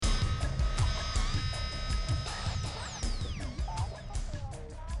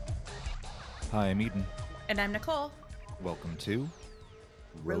Hi, I'm Eden. And I'm Nicole. Welcome to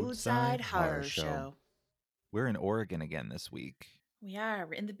Roadside Roadside Horror Horror Show. Show. We're in Oregon again this week, We are.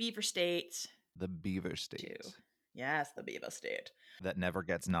 We're in the Beaver State, the Beaver too. State. Yes, the Beaver State. That never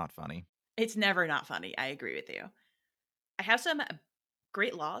gets not funny. It's never not funny. I agree with you. I have some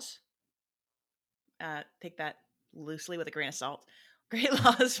great laws. Take that loosely with a grain of salt. Great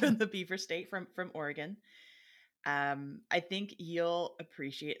laws from the Beaver State from Oregon. I think you'll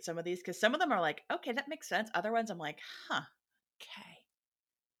appreciate some of these because some of them are like, okay, that makes sense. Other ones I'm like, huh, okay.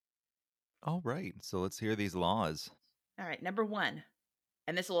 All right, so let's hear these laws. All right, number one,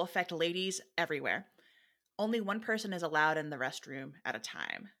 and this will affect ladies everywhere. Only one person is allowed in the restroom at a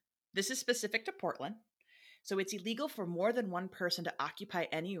time. This is specific to Portland. So it's illegal for more than one person to occupy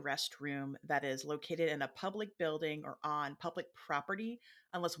any restroom that is located in a public building or on public property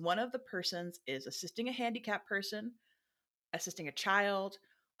unless one of the persons is assisting a handicapped person, assisting a child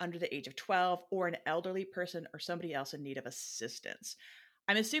under the age of 12, or an elderly person or somebody else in need of assistance.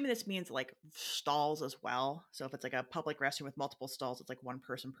 I'm assuming this means like stalls as well. So if it's like a public restroom with multiple stalls, it's like one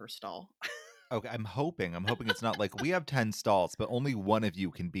person per stall. Okay, I'm hoping it's not like we have 10 stalls, but only one of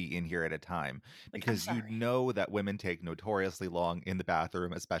you can be in here at a time Like, I'm because you sorry. know that women take notoriously long in the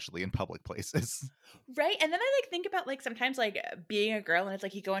bathroom, especially in public places. Right, and then I, like, think about, like, sometimes, like, being a girl and it's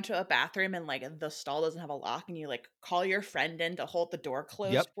like you go into a bathroom and, like, the stall doesn't have a lock and you, like, call your friend in to hold the door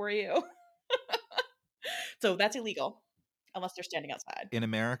closed Yep. for you. So that's illegal unless they're standing outside. In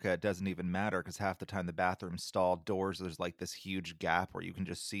America, it doesn't even matter because half the time the bathroom stall doors, there's like this huge gap where you can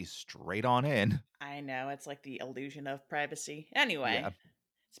just see straight on in. I know, it's like the illusion of privacy. Anyway, Yeah.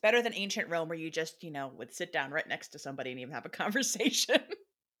 it's better than ancient Rome where you just, would sit down right next to somebody and even have a conversation.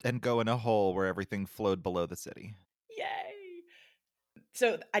 And go in a hole where everything flowed below the city. Yay!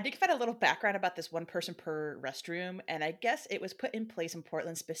 So I did find a little background about this one person per restroom, and I guess it was put in place in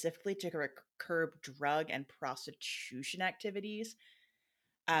Portland specifically to curb drug and prostitution activities.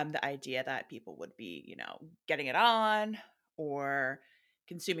 The idea that people would be, getting it on or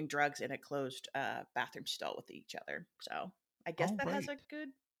consuming drugs in a closed bathroom stall with each other. So I guess All that has right. a good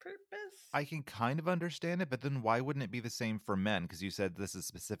purpose. I can kind of understand it, but then why wouldn't it be the same for men? Because you said this is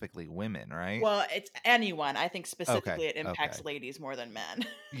specifically women, right? Well, it's anyone. I think Okay. specifically it impacts Okay. ladies more than men.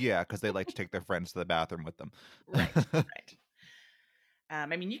 Yeah, because they like to take their friends to the bathroom with them. Right, right.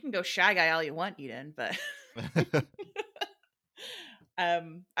 I mean, you can go shy guy all you want, Eden, but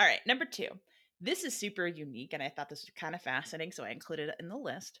all right, number two. This is super unique, and I thought this was kind of fascinating, so I included it in the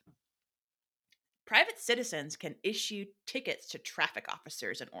list. Private citizens can issue tickets to traffic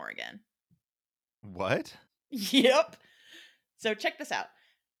officers in Oregon. What? Yep. So check this out.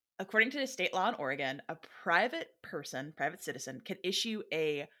 According to the state law in Oregon, a private citizen, can issue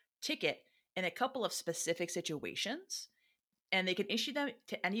a ticket in a couple of specific situations, and they can issue them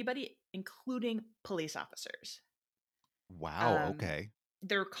to anybody, including police officers. Wow. Um, Okay.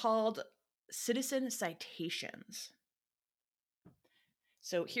 they're called citizen citations.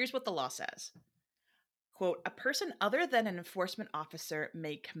 So here's what the law says. Quote, a person other than an enforcement officer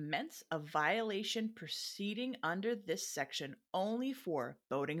may commence a violation proceeding under this section only for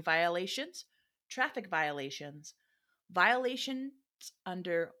boating violations, traffic violations, violations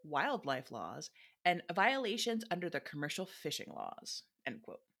under wildlife laws, and violations under the commercial fishing laws. End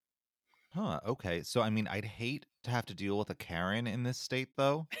quote. Huh. Okay. So, I mean, I'd hate to have to deal with a Karen in this state,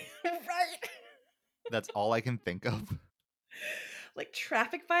 though. Right. That's all I can think of. Like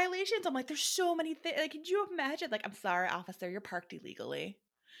traffic violations. I'm like, there's so many things. Like, could you imagine? Like, I'm sorry, officer, you're parked illegally.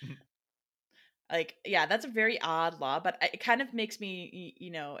 Like, yeah, that's a very odd law, but it kind of makes me,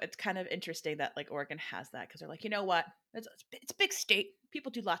 it's kind of interesting that like Oregon has that because they're like, you know what? It's a big state.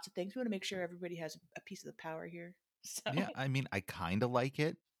 People do lots of things. We want to make sure everybody has a piece of the power here. So Yeah, I mean, I kind of like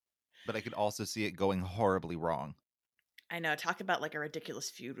it, but I could also see it going horribly wrong. I know. Talk about like a ridiculous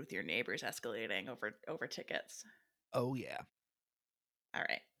feud with your neighbors escalating over tickets. Oh, yeah. All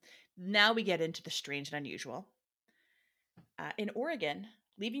right, now we get into the strange and unusual. In Oregon,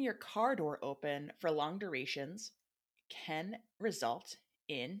 leaving your car door open for long durations can result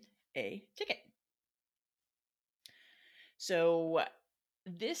in a ticket. So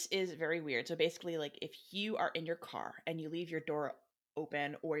this is very weird. So basically, like if you are in your car and you leave your door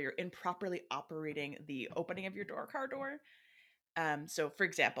open or you're improperly operating the opening of your car door. So for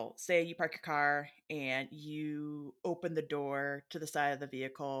example, say you park your car and you open the door to the side of the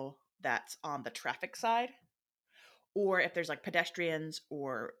vehicle that's on the traffic side, or if there's like pedestrians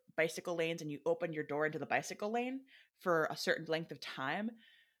or bicycle lanes and you open your door into the bicycle lane for a certain length of time,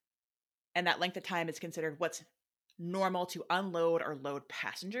 and that length of time is considered what's normal to unload or load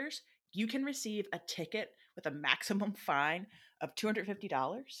passengers, you can receive a ticket with a maximum fine of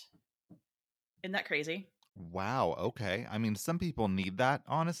 $250. Isn't that crazy? Wow, okay. I mean, some people need that,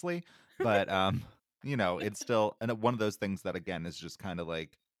 honestly, but, it's still and one of those things that, again, is just kinda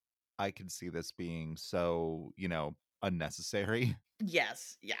like, I could see this being so, unnecessary.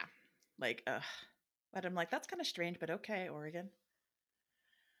 Yes, yeah. Like, ugh. But I'm like, that's kind of strange, but okay, Oregon.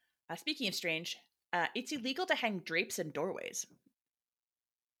 Speaking of strange, it's illegal to hang drapes in doorways.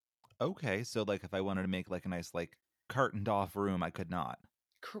 Okay, so, like, if I wanted to make, like, a nice, like, curtained off room, I could not.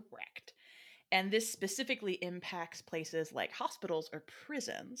 Correct. And this specifically impacts places like hospitals or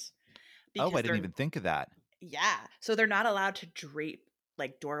prisons Oh, I because didn't they're, even think of that. yeah, so they're not allowed to drape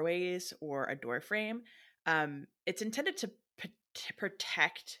like doorways or a door frame. It's intended to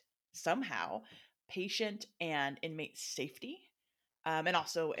protect somehow patient and inmate safety, and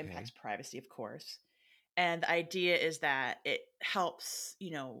also impacts Okay. privacy, of course. And the idea is that it helps,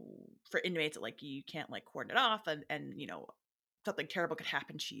 for inmates, like you can't like cordon it off, and something terrible could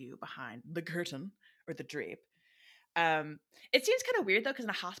happen to you behind the curtain or the drape. Um, it seems kind of weird though, because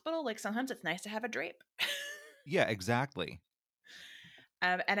in a hospital, like sometimes it's nice to have a drape. Yeah, exactly.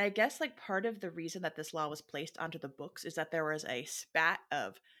 And I guess like part of the reason that this law was placed onto the books is that there was a spat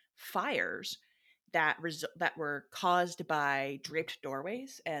of fires that were caused by draped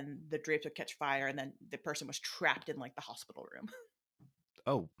doorways, and the drapes would catch fire, and then the person was trapped in like the hospital room.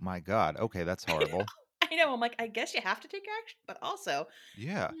 Oh my god, okay, that's I know. horrible. I know. I'm like, I guess you have to take action, but also,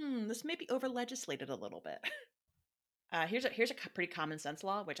 Yeah. this may be over legislated a little bit. Here's a pretty common sense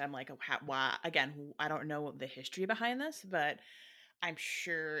law, which I'm like, why? Again, I don't know the history behind this, but I'm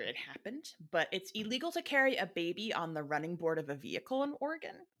sure it happened. But it's illegal to carry a baby on the running board of a vehicle in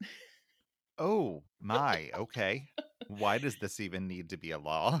Oregon. Oh my, okay. Why does this even need to be a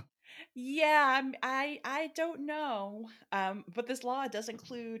law? Yeah, I don't know. But this law does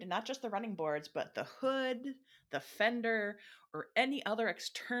include not just the running boards, but the hood, the fender, or any other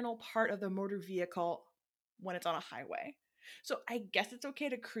external part of the motor vehicle when it's on a highway. So I guess it's okay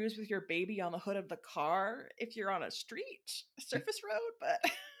to cruise with your baby on the hood of the car if you're on a street, a surface road, but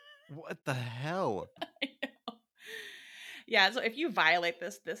What the hell? I know. Yeah, so if you violate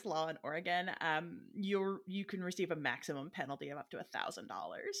this law in Oregon, you can receive a maximum penalty of up to $1,000.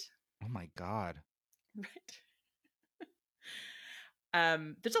 Oh my god.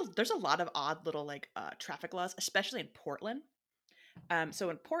 Right. There's a lot of odd little like traffic laws, especially in Portland. So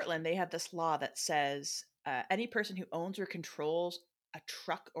in Portland, they have this law that says any person who owns or controls a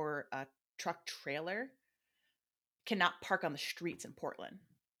truck or a truck trailer cannot park on the streets in Portland.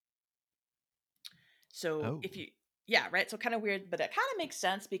 So Oh. if you, yeah, right. So kind of weird, but it kind of makes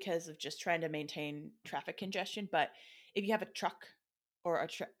sense because of just trying to maintain traffic congestion. But if you have a truck or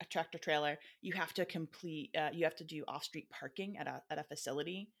a tractor trailer, you have to do off street parking at a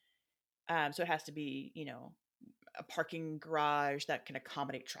facility. So it has to be, a parking garage that can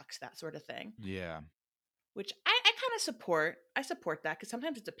accommodate trucks, that sort of thing. Yeah. Which I kind of support. I support that because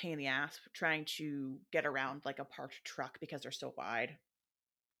sometimes it's a pain in the ass trying to get around like a parked truck because they're so wide.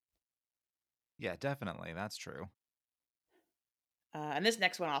 Yeah, definitely, that's true. And this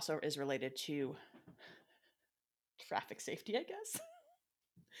next one also is related to traffic safety, I guess.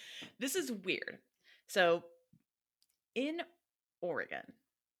 This is weird. So in Oregon,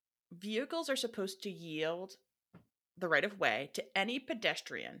 vehicles are supposed to yield the right of way to any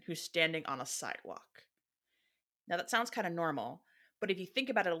pedestrian who's standing on a sidewalk. Now, that sounds kind of normal, but if you think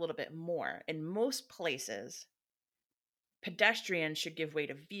about it a little bit more, in most places, pedestrians should give way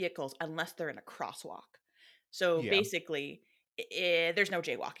to vehicles unless they're in a crosswalk. So Yeah. basically, there's no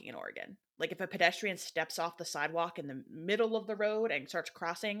jaywalking in Oregon. Like if a pedestrian steps off the sidewalk in the middle of the road and starts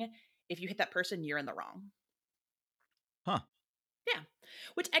crossing, if you hit that person, you're in the wrong. Huh. Yeah.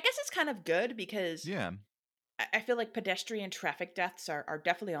 Which I guess is kind of good because Yeah. I feel like pedestrian traffic deaths are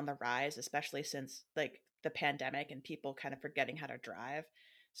definitely on the rise, especially since like the pandemic and people kind of forgetting how to drive.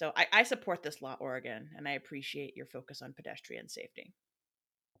 So I support this law, Oregon, and I appreciate your focus on pedestrian safety.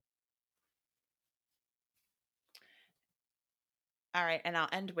 All right, and I'll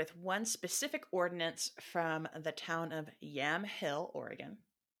end with one specific ordinance from the town of Yamhill, Oregon.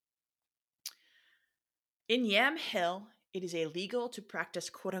 In Yamhill, it is illegal to practice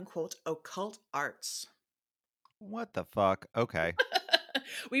quote unquote occult arts. What the fuck? Okay.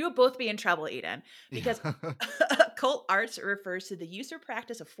 We would both be in trouble, Eden, Yeah. because occult arts refers to the use or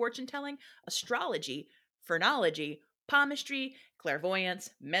practice of fortune telling, astrology, phrenology, palmistry, clairvoyance,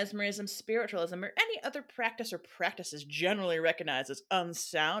 mesmerism, spiritualism, or any other practice or practices generally recognized as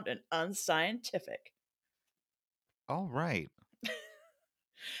unsound and unscientific. All right.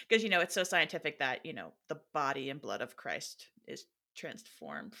 Because, it's so scientific that, the body and blood of Christ is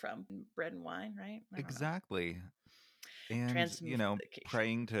transformed from bread and wine, right? I don't know. Exactly. And, Transmogrification.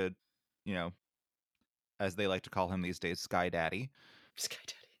 praying to, you know, as they like to call him these days, Sky Daddy. Sky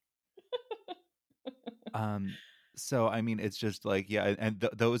Daddy. Um, so I mean, it's just like, yeah, and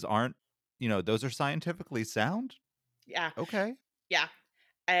those aren't, those are scientifically sound. Yeah, Okay. yeah.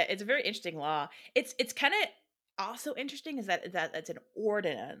 It's a very interesting law. It's kind of also interesting is that it's an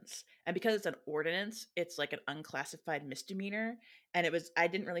ordinance, and because it's an ordinance, it's like an unclassified misdemeanor. And I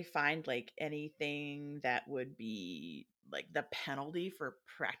didn't really find like anything that would be like the penalty for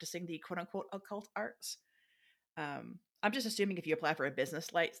practicing the quote unquote occult arts. I'm just assuming if you apply for a business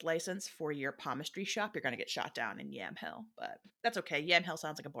license for your palmistry shop, you're going to get shot down in Yamhill, but that's okay. Yamhill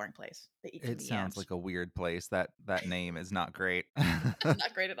sounds like a boring place. They eat too It many sounds yams. like a weird place. That name is not great.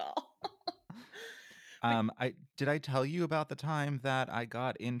 Not great at all. But I tell you about the time that I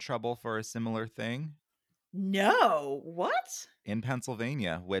got in trouble for a similar thing no, what? in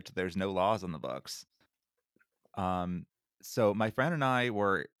Pennsylvania, which there's no laws on the books. Um, so my friend and I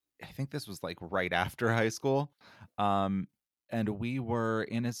were, I think this was like right after high school. Um, and we were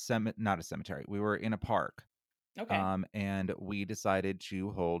in not a cemetery, we were in a park. Okay. And we decided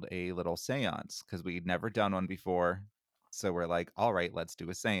to hold a little seance because we'd never done one before. So we're like, all right, let's do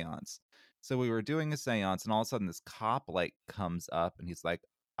a seance. So we were doing a seance, and all of a sudden, this cop like comes up, and he's like,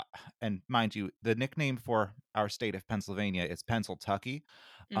 and mind you, the nickname for our state of Pennsylvania is Pennsyltucky.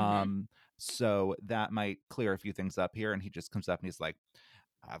 Mhm. Um, so that might clear a few things up here. And he just comes up and he's like,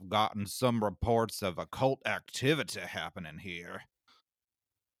 I've gotten some reports of occult activity happening here.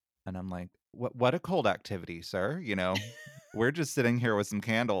 And I'm like, what occult activity, sir? We're just sitting here with some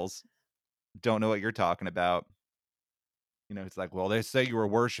candles. Don't know what you're talking about. It's like, well, they say you were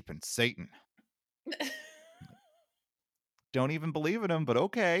worshiping Satan. Don't even believe in him, but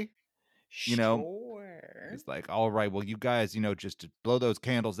okay. You know, Sure. he's like, all right, well, you guys, just to blow those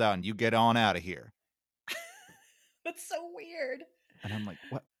candles out and you get on out of here. That's so weird. And I'm like,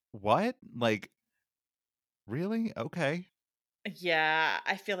 what? What? Like, really? Okay. Yeah,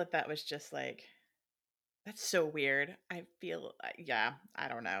 I feel that that was just like that's so weird. I feel yeah, I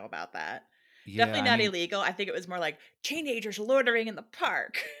don't know about that. Yeah, Definitely I not mean, illegal. I think it was more like teenagers loitering in the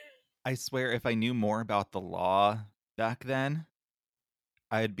park. I swear if I knew more about the law back then,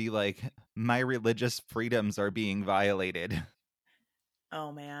 I'd be like, my religious freedoms are being violated.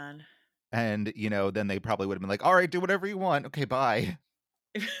 Oh man. And, then they probably would have been like, all right, do whatever you want. Okay, bye.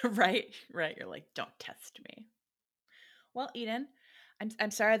 Right, right. You're like, don't test me. Well, Eden, I'm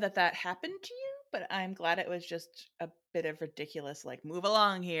sorry that that happened to you, but I'm glad it was just a bit of ridiculous. Like, move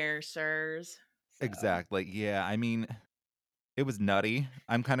along here, sirs. So, Exactly. Yeah. I mean, it was nutty.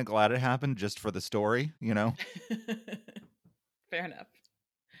 I'm kind of glad it happened just for the story. fair enough.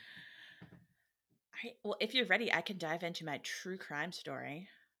 All right. Well, if you're ready, I can dive into my true crime story.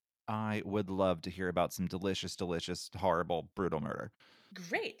 I would love to hear about some delicious, delicious, horrible, brutal murder.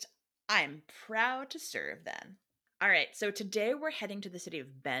 Great. I'm proud to serve then. All right. So today we're heading to the city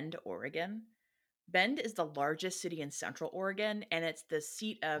of Bend, Oregon. Bend is the largest city in Central Oregon, and it's the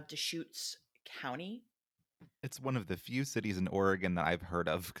seat of Deschutes County. It's one of the few cities in Oregon that I've heard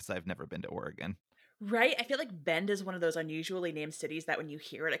of because I've never been to Oregon. Right? I feel like Bend is one of those unusually named cities that when you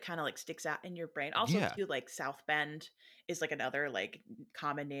hear it, it kind of like sticks out in your brain. Also, Yeah. too, like South Bend is like another like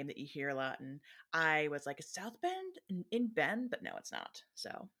common name that you hear a lot. And I was like, is South Bend in Bend? But no, it's not.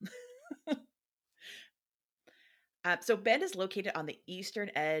 So Bend is located on the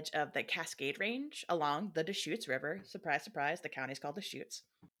eastern edge of the Cascade Range along the Deschutes River. Surprise, surprise, the county is called Deschutes.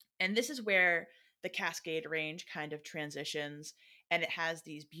 And this is where the Cascade Range kind of transitions, and it has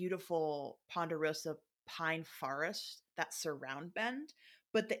these beautiful ponderosa pine forests that surround Bend,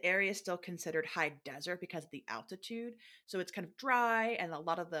 but the area is still considered high desert because of the altitude. So it's kind of dry, and a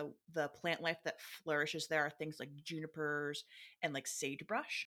lot of the plant life that flourishes there are things like junipers and like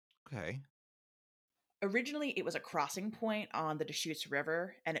sagebrush. Okay. Originally, it was a crossing point on the Deschutes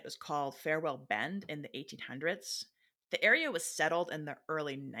River, and it was called Farewell Bend in the 1800s. The area was settled in the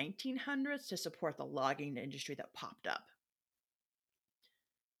early 1900s to support the logging industry that popped up.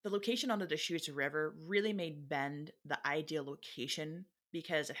 The location on the Deschutes River really made Bend the ideal location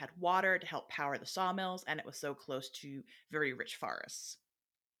because it had water to help power the sawmills and it was so close to very rich forests.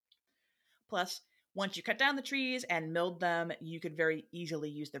 Plus, once you cut down the trees and milled them, you could very easily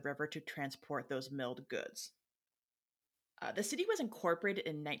use the river to transport those milled goods. The city was incorporated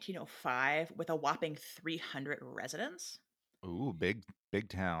in 1905 with a whopping 300 residents. Ooh, big, big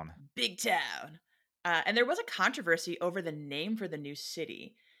town. Big town. And there was a controversy over the name for the new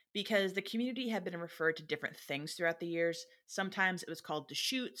city because the community had been referred to different things throughout the years. Sometimes it was called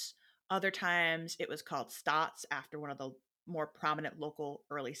Deschutes, other times it was called Stotts after one of the more prominent local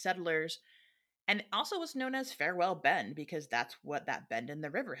early settlers. And it also was known as Farewell Bend because that's what that bend in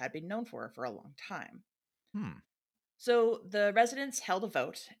the river had been known for a long time. Hmm. So the residents held a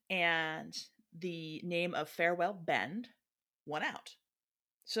vote, and the name of Farewell Bend won out.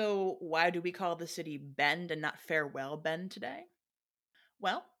 So, why do we call the city Bend and not Farewell Bend today?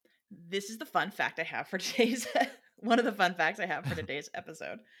 Well, this is the fun fact I have for today's one of the fun facts I have for today's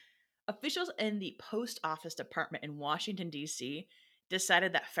episode. Officials in the post office department in Washington D.C.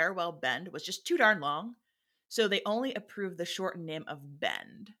 decided that Farewell Bend was just too darn long, so they only approved the shortened name of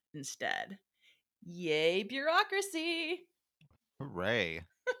Bend instead. Yay, bureaucracy! Hooray.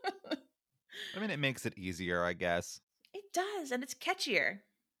 I mean, it makes it easier, I guess, It does, and it's catchier.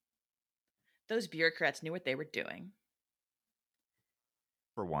 Those bureaucrats knew what they were doing.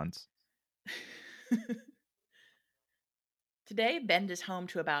 for once. Today, Bend is home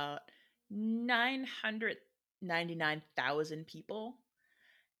to about 999,000 people,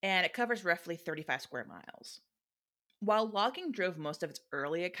 and it covers roughly 35 square miles. While logging drove most of its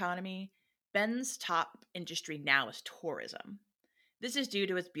early economy, Bend's top industry now is tourism. This is due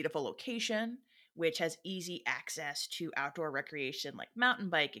to its beautiful location, which has easy access to outdoor recreation like mountain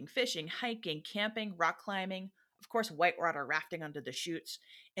biking, fishing, hiking, camping, rock climbing, of course, whitewater rafting under the chutes.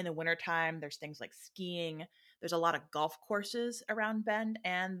 In the wintertime, there's things like skiing. There's a lot of golf courses around Bend,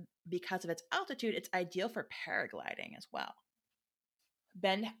 and because of its altitude, it's ideal for paragliding as well.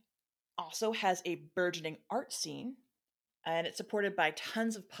 Bend also has a burgeoning art scene, and it's supported by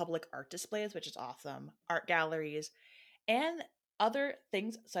tons of public art displays, which is awesome, art galleries, and other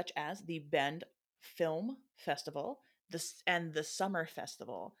things such as the Bend Film Festival and the Summer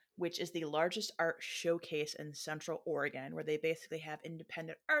Festival, which is the largest art showcase in Central Oregon, where they basically have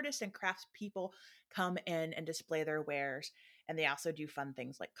independent artists and craftspeople come in and display their wares. And they also do fun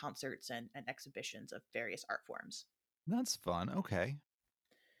things like concerts and exhibitions of various art forms. That's fun. Okay.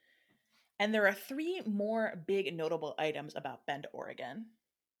 And there are three more big notable items about Bend, Oregon,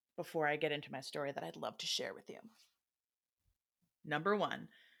 before I get into my story that I'd love to share with you. Number one,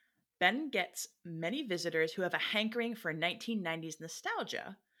 Bend gets many visitors who have a hankering for 1990s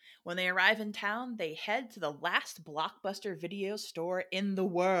nostalgia. When they arrive in town, they head to the last Blockbuster video store in the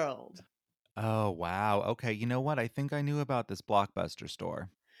world. Oh, wow. Okay, you know what? I think I knew about this Blockbuster store.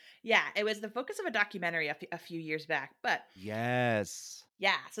 Yeah, it was the focus of a documentary a few years back, but Yes.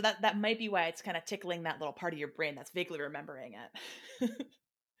 yeah, so that might be why it's kind of tickling that little part of your brain that's vaguely remembering it.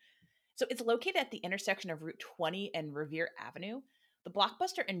 So it's located at the intersection of Route 20 and Revere Avenue. The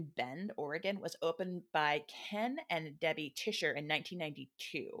Blockbuster in Bend, Oregon, was opened by Ken and Debbie Tischer in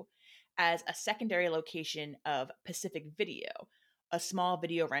 1992 as a secondary location of Pacific Video, a small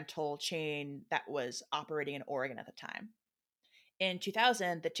video rental chain that was operating in Oregon at the time. In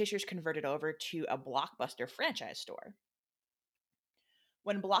 2000, the Tischers converted over to a Blockbuster franchise store.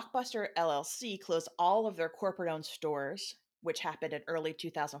 When Blockbuster LLC closed all of their corporate owned stores, which happened in early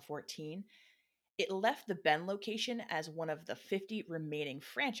 2014, it left the Bend location as one of the 50 remaining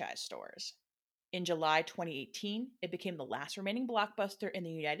franchise stores. In July 2018, it became the last remaining Blockbuster in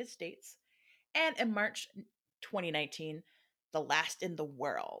the United States, and in March 2019, the last in the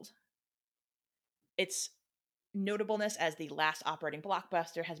world. Its notableness as the last operating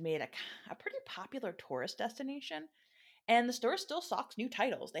Blockbuster has made a pretty popular tourist destination, and the store still stocks new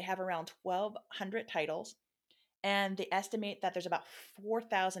titles. They have around 1,200 titles, and they estimate that there's about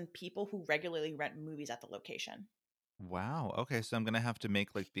 4,000 people who regularly rent movies at the location. Wow. Okay, so I'm gonna have to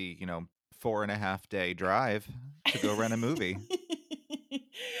make like the, 4.5 day drive to go rent a movie.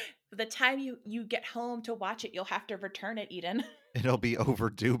 The time you get home to watch it, you'll have to return it, Eden. It'll be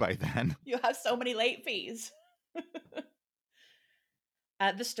overdue by then. You'll have so many late fees.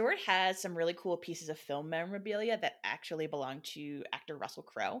 The store has some really cool pieces of film memorabilia that actually belong to actor Russell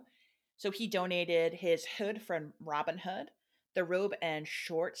Crowe. So he donated his hood from Robin Hood, the robe and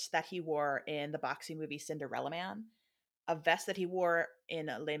shorts that he wore in the boxing movie Cinderella Man, a vest that he wore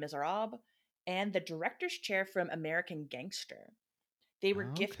in Les Miserables, and the director's chair from American Gangster. They were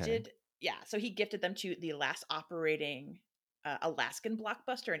Okay. gifted, yeah, so he gifted them to the last operating Alaskan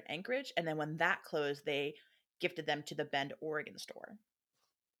Blockbuster in Anchorage. And then when that closed, they gifted them to the Bend, Oregon store.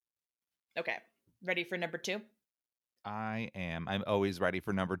 Okay, ready for number two? I am. I'm always ready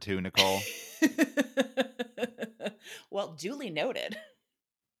for number two, Nicole. Well, duly noted.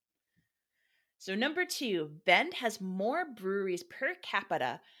 So, number two, Bend has more breweries per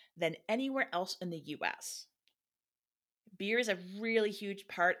capita than anywhere else in the US. Beer is a really huge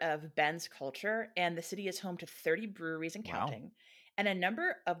part of Bend's culture, and the city is home to 30 breweries and Wow. counting. And a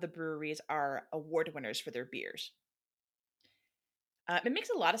number of the breweries are award winners for their beers. It makes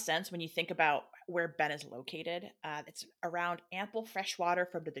a lot of sense when you think about where Bend is located. It's around ample fresh water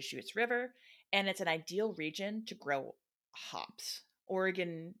from the Deschutes River, and it's an ideal region to grow hops.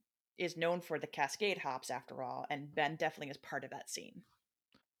 Oregon is known for the Cascade hops, after all, and Bend definitely is part of that scene.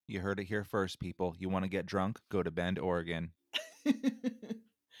 You heard it here first, people. You want to get drunk? Go to Bend, Oregon.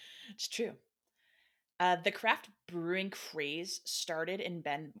 It's true. The craft brewing craze started in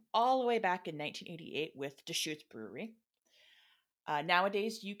Bend all the way back in 1988 with Deschutes Brewery.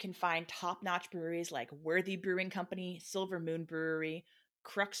 Nowadays, you can find top notch breweries like Worthy Brewing Company, Silver Moon Brewery,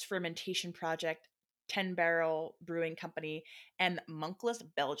 Crux Fermentation Project, 10 Barrel Brewing Company, and Monkless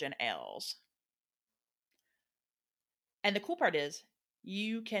Belgian Ales. And the cool part is,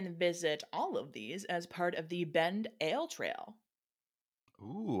 you can visit all of these as part of the Bend Ale Trail.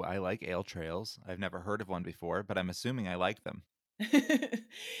 Ooh, I like ale trails. I've never heard of one before, but I'm assuming I like them.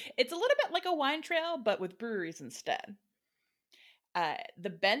 It's a little bit like a wine trail, but with breweries instead. The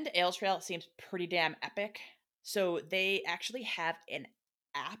Bend Ale Trail seems pretty damn epic. So they actually have an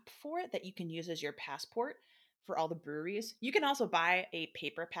app for it that you can use as your passport for all the breweries. You can also buy a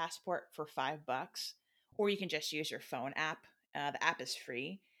paper passport for $5, or you can just use your phone app. The app is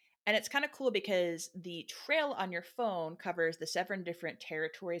free. And it's kind of cool because the trail on your phone covers the 7 different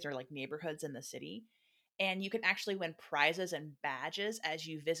territories or like neighborhoods in the city. And you can actually win prizes and badges as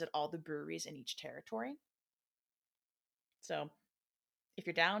you visit all the breweries in each territory. So if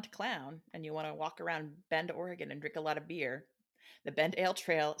you're down to clown and you want to walk around Bend, Oregon and drink a lot of beer, the Bend Ale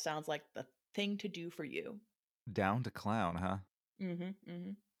Trail sounds like the thing to do for you. Down to clown, huh?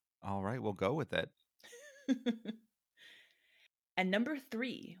 Mm-hmm. All right, we'll go with it. Mm-hmm. And number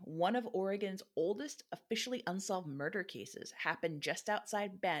 3, one of Oregon's oldest officially unsolved murder cases happened just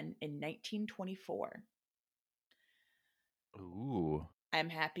outside Bend in 1924. Ooh, I'm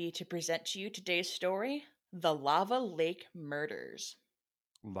happy to present to you today's story, the Lava Lake Murders.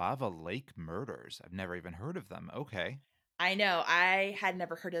 Lava Lake murders. I've never even heard of them. Okay. I know, I had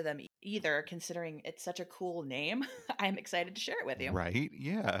never heard of them either, considering it's such a cool name. I'm excited to share it with you. Right?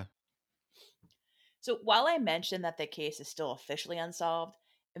 Yeah. So, while I mentioned that the case is still officially unsolved,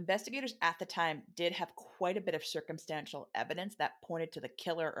 investigators at the time did have quite a bit of circumstantial evidence that pointed to the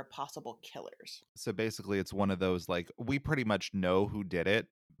killer or possible killers. So basically, it's one of those like, we pretty much know who did it,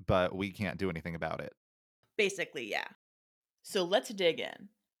 but we can't do anything about it. Basically, yeah. So, let's dig in.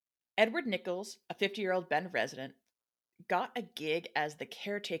 Edward Nichols, a 50-year-old Bend resident, got a gig as the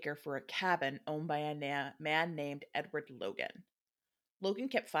caretaker for a cabin owned by a man named Edward Logan. Logan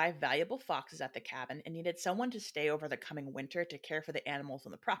kept 5 valuable foxes at the cabin and needed someone to stay over the coming winter to care for the animals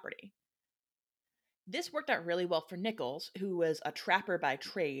on the property. This worked out really well for Nichols, who was a trapper by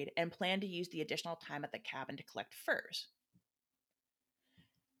trade and planned to use the additional time at the cabin to collect furs.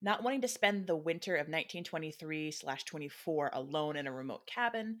 Not wanting to spend the winter of 1923/24 alone in a remote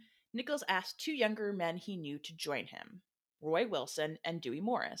cabin, Nichols asked 2 younger men he knew to join him, Roy Wilson and Dewey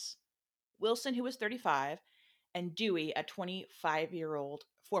Morris. Wilson, who was 35, and Dewey, a 25-year-old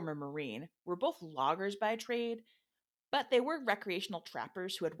former Marine, were both loggers by trade, but they were recreational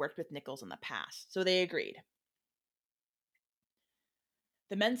trappers who had worked with Nichols in the past, so they agreed.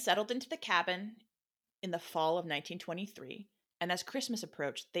 The men settled into the cabin in the fall of 1923, and as Christmas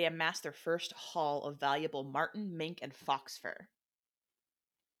approached, they amassed their first haul of valuable marten, mink, and fox fur.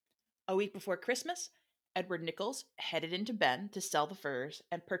 A week before Christmas, Edward Nichols headed into Bend to sell the furs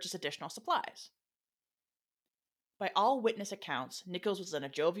and purchase additional supplies. By all witness accounts, Nichols was in a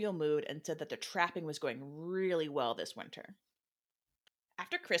jovial mood and said that the trapping was going really well this winter.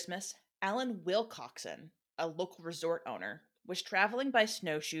 After Christmas, Alan Wilcoxon, a local resort owner, was traveling by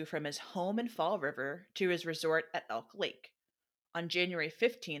snowshoe from his home in Fall River to his resort at Elk Lake. On January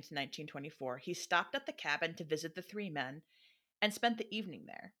 15th, 1924, he stopped at the cabin to visit the 3 men and spent the evening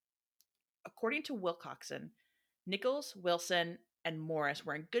there. According to Wilcoxon, Nichols, Wilson, and Morris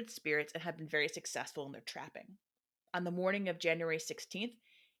were in good spirits and had been very successful in their trapping. On the morning of January 16th,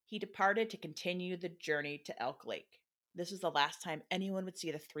 he departed to continue the journey to Elk Lake. This was the last time anyone would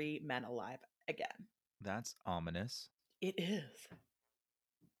see the 3 men alive again. That's ominous. It is.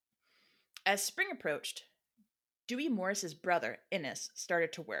 As spring approached, Dewey Morris's brother, Innes,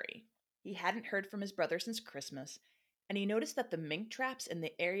 started to worry. He hadn't heard from his brother since Christmas, and he noticed that the mink traps in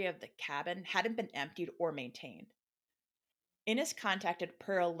the area of the cabin hadn't been emptied or maintained. Innes contacted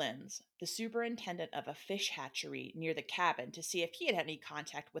Pearl Linz, the superintendent of a fish hatchery near the cabin, to see if he had any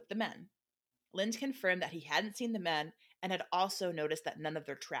contact with the men. Linz confirmed that he hadn't seen the men and had also noticed that none of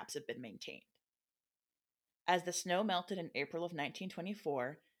their traps had been maintained. As the snow melted in April of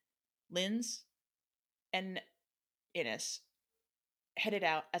 1924, Linz and Innes headed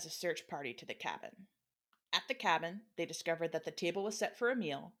out as a search party to the cabin. At the cabin, they discovered that the table was set for a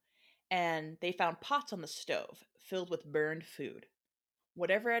meal, and they found pots on the stove filled with burned food.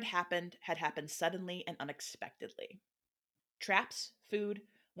 Whatever had happened suddenly and unexpectedly. Traps, food,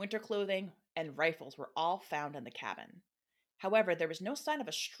 Winter clothing, and rifles were all found in the cabin. However, there was no sign of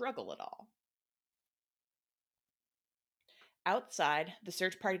a struggle at all. Outside, the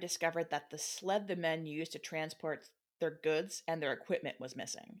search party discovered that the sled the men used to transport their goods and their equipment was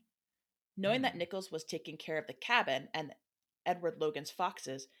missing. Knowing that Hmm. Nichols was taking care of the cabin and Edward Logan's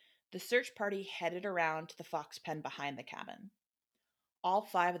foxes, the search party headed around to the fox pen behind the cabin. All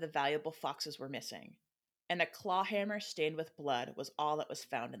five of the valuable foxes were missing, and a claw hammer stained with blood was all that was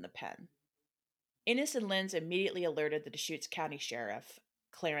found in the pen. Innes and Lenz immediately alerted the Deschutes County Sheriff,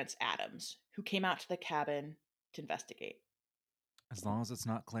 Clarence Adams, who came out to the cabin to investigate. As long as it's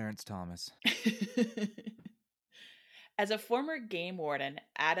not Clarence Thomas. As a former game warden,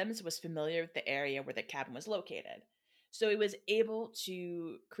 Adams was familiar with the area where the cabin was located, so he was able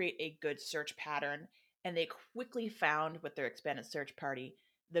to create a good search pattern, and they quickly found, with their expanded search party,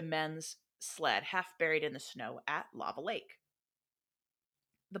 the men's sled half buried in the snow at Lava Lake.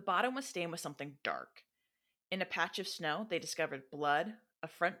 The bottom was stained with something dark. In a patch of snow, they discovered blood, a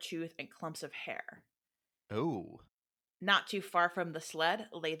front tooth, and clumps of hair. Oh. Not too far from the sled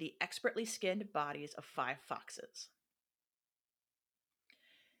lay the expertly skinned bodies of 5 foxes.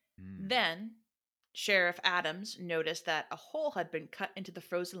 Hmm. Then, Sheriff Adams noticed that a hole had been cut into the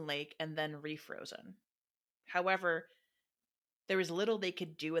frozen lake and then refrozen. However, there was little they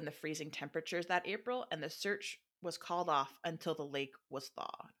could do in the freezing temperatures that April, and the search was called off until the lake was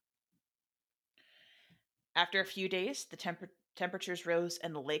thawed. After a few days, the temperatures rose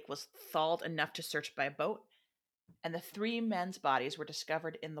and the lake was thawed enough to search by boat, and the 3 men's bodies were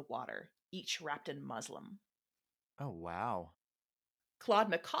discovered in the water, each wrapped in muslin. Oh, wow.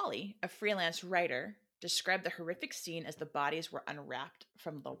 Claude McCauley, a freelance writer, described the horrific scene as the bodies were unwrapped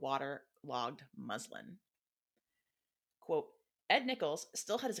from the water-logged muslin. Quote, Ed Nichols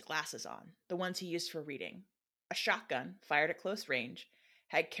still had his glasses on, the ones he used for reading. A shotgun, fired at close range,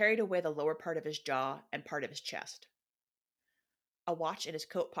 had carried away the lower part of his jaw and part of his chest. A watch in his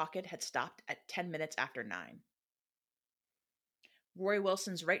coat pocket had stopped at 10 minutes after 9. Roy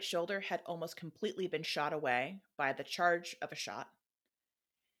Wilson's right shoulder had almost completely been shot away by the charge of a shot.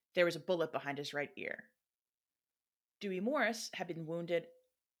 There was a bullet behind his right ear. Dewey Morris had been wounded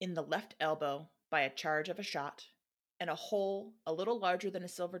in the left elbow by a charge of a shot, and a hole a little larger than a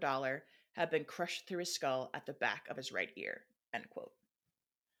silver dollar had been crushed through his skull at the back of his right ear. End quote.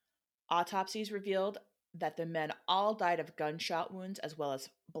 Autopsies revealed that the men all died of gunshot wounds as well as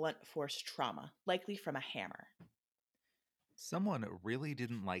blunt force trauma, likely from a hammer. Someone really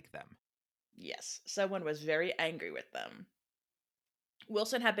didn't like them. Yes, someone was very angry with them.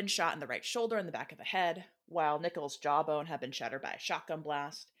 Wilson had been shot in the right shoulder and the back of the head, while Nichols' jawbone had been shattered by a shotgun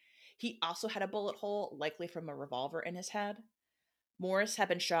blast. He also had a bullet hole, likely from a revolver, in his head. Morris had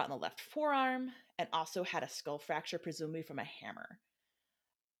been shot in the left forearm and also had a skull fracture, presumably from a hammer.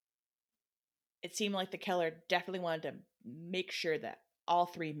 It seemed like the killer definitely wanted to make sure that all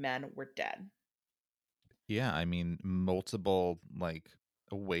 3 men were dead. Yeah, I mean, multiple,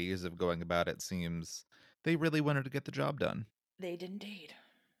 ways of going about it seems they really wanted to get the job done. They did indeed.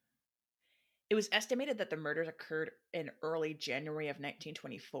 It was estimated that the murders occurred in early January of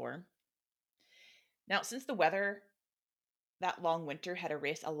 1924. Now, since the weather that long winter had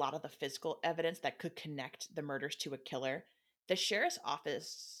erased a lot of the physical evidence that could connect the murders to a killer, the sheriff's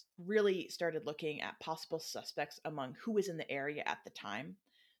office really started looking at possible suspects among who was in the area at the time.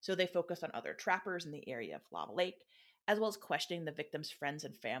 So they focused on other trappers in the area of Lava Lake, as well as questioning the victims' friends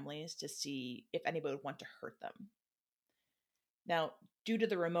and families to see if anybody would want to hurt them. Now, due to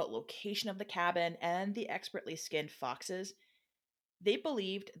the remote location of the cabin and the expertly skinned foxes, they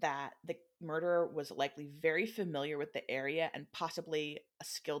believed that the murderer was likely very familiar with the area and possibly a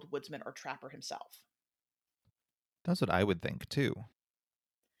skilled woodsman or trapper himself. That's what I would think too.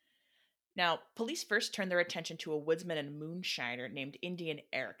 Now, police first turned their attention to a woodsman and moonshiner named Indian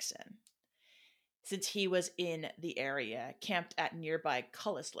Erickson, since he was in the area, camped at nearby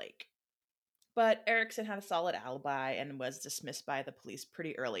Cullis Lake. But Erickson had a solid alibi and was dismissed by the police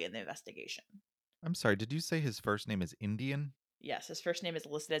pretty early in the investigation. I'm sorry, did you say his first name is Indian? Yes, his first name is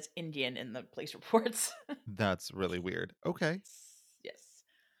listed as Indian in the police reports. That's really weird. Okay. Yes.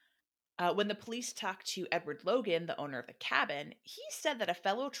 When the police talked to Edward Logan, the owner of the cabin, he said that a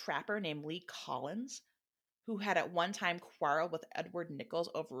fellow trapper named Lee Collins, who had at one time quarreled with Edward Nichols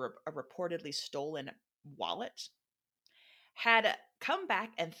over a reportedly stolen wallet, had come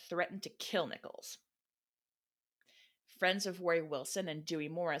back and threatened to kill Nichols. Friends of Roy Wilson and Dewey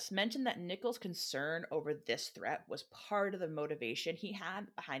Morris mentioned that Nichols' concern over this threat was part of the motivation he had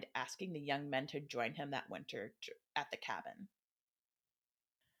behind asking the young men to join him that winter at the cabin.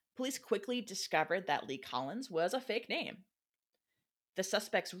 Police quickly discovered that Lee Collins was a fake name. The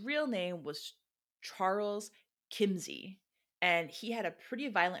suspect's real name was Charles Kimsey, and he had a pretty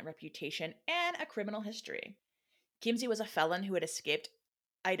violent reputation and a criminal history. Kimsey was a felon who had escaped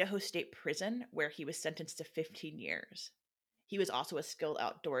Idaho State Prison, where he was sentenced to 15 years. He was also a skilled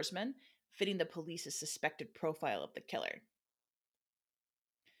outdoorsman, fitting the police's suspected profile of the killer.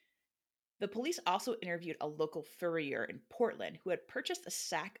 The police also interviewed a local furrier in Portland who had purchased a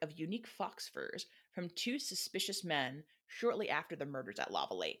sack of unique fox furs from two suspicious men shortly after the murders at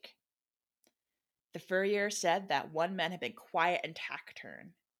Lava Lake. The furrier said that one man had been quiet and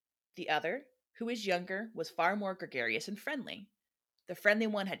taciturn. The other, who was younger, was far more gregarious and friendly. The friendly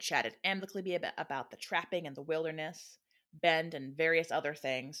one had chatted amicably about the trapping and the wilderness, Bend, and various other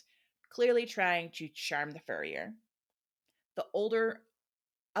things, clearly trying to charm the furrier. The older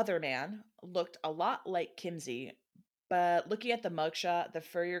other man looked a lot like Kimsey, but looking at the mugshot, the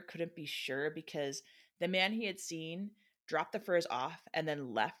furrier couldn't be sure because the man he had seen dropped the furs off and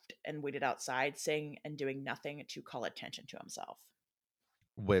then left and waited outside, saying and doing nothing to call attention to himself.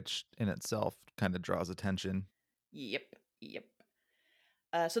 which in itself kind of draws attention. Yep, yep.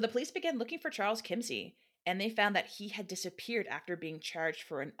 So the police began looking for Charles Kimsey, and they found that he had disappeared after being charged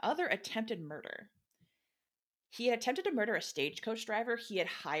for another attempted murder. He had attempted to murder a stagecoach driver he had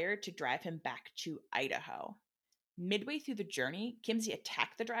hired to drive him back to Idaho. Midway through the journey, Kimsey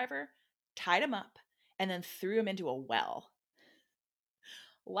attacked the driver, tied him up, and then threw him into a well.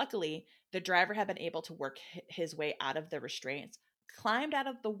 Luckily, the driver had been able to work his way out of the restraints, climbed out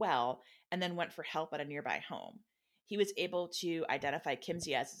of the well, and then went for help at a nearby home. He was able to identify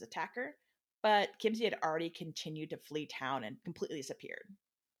Kimsey as his attacker, but Kimsey had already continued to flee town and completely disappeared.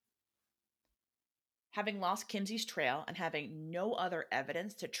 Having lost Kimsey's trail and having no other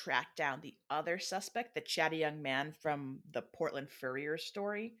evidence to track down the other suspect, the chatty young man from the Portland Furrier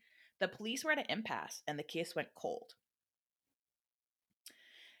story, the police were at an impasse and the case went cold.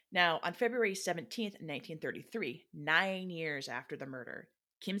 Now, on February 17th, 1933, 9 years after the murder,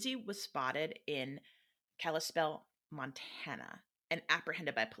 Kimsey was spotted in Kalispell, Montana, and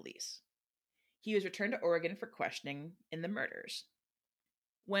apprehended by police. He was returned to Oregon for questioning in the murders.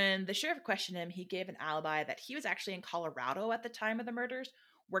 When the sheriff questioned him, he gave an alibi that he was actually in Colorado at the time of the murders,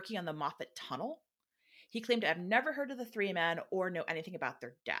 working on the Moffat Tunnel. He claimed to have never heard of the three men or know anything about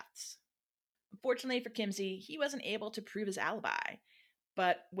their deaths. Unfortunately for Kimsey, he wasn't able to prove his alibi,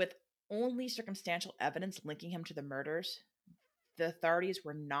 but with only circumstantial evidence linking him to the murders, the authorities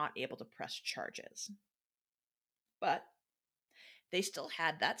were not able to press charges. But they still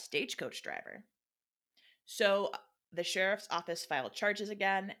had that stagecoach driver. So the sheriff's office filed charges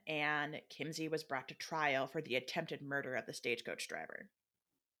again, and Kimsey was brought to trial for the attempted murder of the stagecoach driver.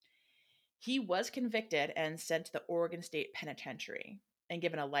 He was convicted and sent to the Oregon State Penitentiary and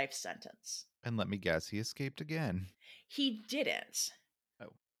given a life sentence. And let me guess, he escaped again. He didn't,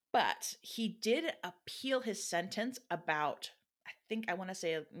 Oh. but he did appeal his sentence about, I think I want to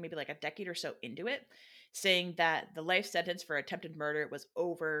say maybe like a decade or so into it, saying that the life sentence for attempted murder was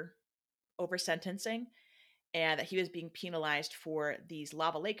over sentencing and that he was being penalized for these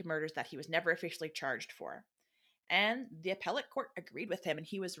Lava Lake murders that he was never officially charged for. And the appellate court agreed with him and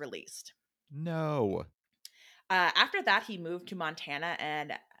he was released. No. After that, he moved to Montana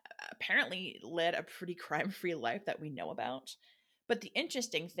and apparently led a pretty crime-free life that we know about. But the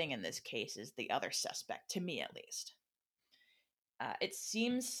interesting thing in this case is the other suspect, to me at least. It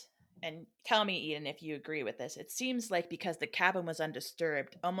seems, and tell me, Eden, if you agree with this, it seems like because the cabin was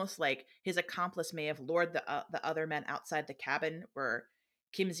undisturbed, almost like his accomplice may have lured the other men outside the cabin where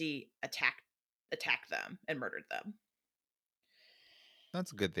Kimsey attacked them and murdered them.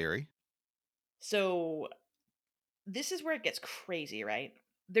 That's a good theory. So this is where it gets crazy, right?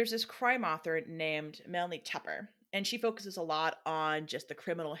 There's this crime author named Melanie Tupper, and she focuses a lot on just the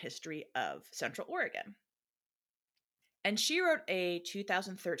criminal history of Central Oregon. And she wrote a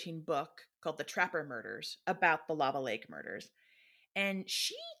 2013 book called The Trapper Murders about the Lava Lake murders. And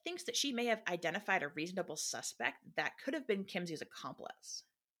she thinks that she may have identified a reasonable suspect that could have been Kimsey's accomplice.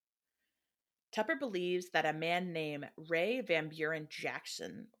 Tupper believes that a man named Ray Van Buren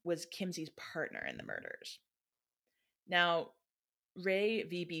Jackson was Kimsey's partner in the murders. Now, Ray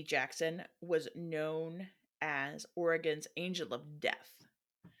V.B. Jackson was known as Oregon's Angel of Death.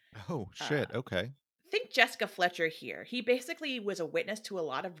 Oh, shit. Okay. Think Jessica Fletcher here. He basically was a witness to a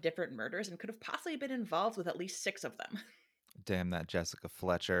lot of different murders and could have possibly been involved with at least 6 of them. Damn that Jessica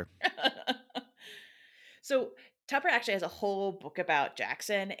Fletcher. So Tupper actually has a whole book about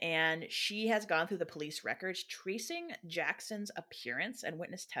Jackson, and she has gone through the police records tracing Jackson's appearance and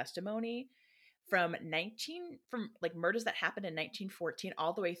witness testimony from like murders that happened in 1914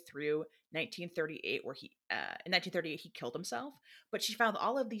 all the way through 1938, where he in 1938 he killed himself. But she found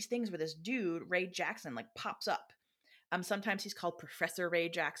all of these things where this dude Ray Jackson like pops up. Sometimes he's called Professor Ray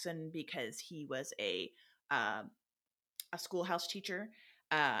Jackson because he was uh, a schoolhouse teacher,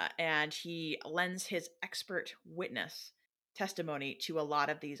 and he lends his expert witness testimony to a lot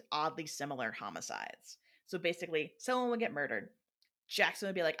of these oddly similar homicides. So basically, someone would get murdered. Jackson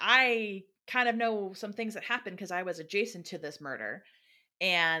would be like, I kind of know some things that happened because I was adjacent to this murder.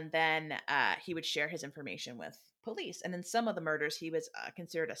 And then he would share his information with police. And in some of the murders, he was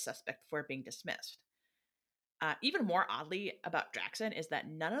considered a suspect before being dismissed. Even more oddly about Jackson is that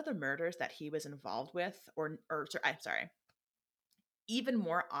none of the murders that he was involved with, or sorry, I'm sorry, even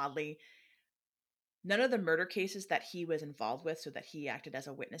more oddly, none of the murder cases that he was involved with, so that he acted as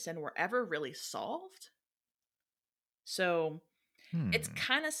a witness in, were ever really solved. So it's Hmm.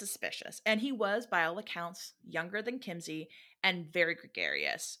 kind of suspicious. And he was, by all accounts, younger than Kimsey and very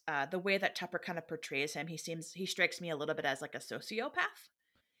gregarious. The way that Tupper kind of portrays him, he strikes me a little bit as like a sociopath.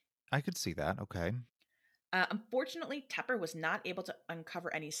 I could see that. Okay. Unfortunately, Tupper was not able to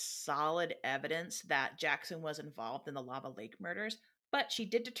uncover any solid evidence that Jackson was involved in the Lava Lake murders, but she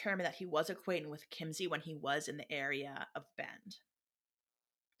did determine that he was acquainted with Kimsey when he was in the area of Bend.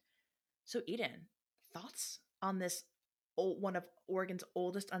 So, Eden, thoughts on this one of Oregon's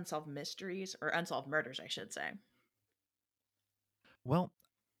oldest unsolved mysteries, or unsolved murders, I should say? Well,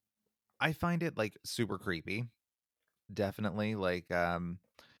 I find it like super creepy. Definitely.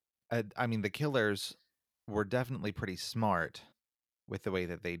 I mean, the killers were definitely pretty smart with the way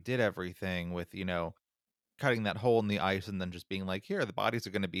that they did everything, with, cutting that hole in the ice and then just being like, here, the bodies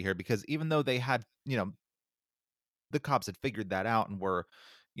are going to be here. Because even though they had, the cops had figured that out and were,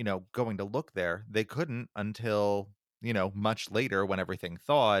 going to look there, they couldn't until, much later when everything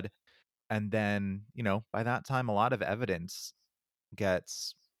thawed. And then, by that time, a lot of evidence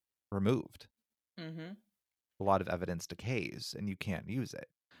gets removed. Mm-hmm. A lot of evidence decays and you can't use it.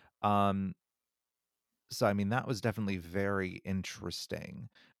 Um, so I mean that was definitely very interesting.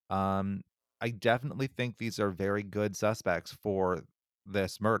 Um, I definitely think these are very good suspects for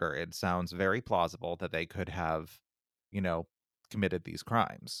this murder. It sounds very plausible that they could have, you know, committed these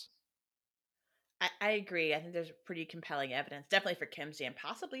crimes. I agree. I think there's pretty compelling evidence, definitely for Kimsey and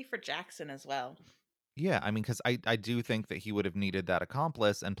possibly for Jackson as well. Yeah, I mean, because I do think that he would have needed that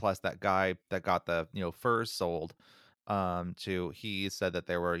accomplice, and plus that guy that got the furs sold, to he said that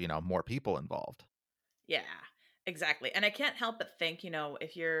there were more people involved. Yeah, exactly. And I can't help but think,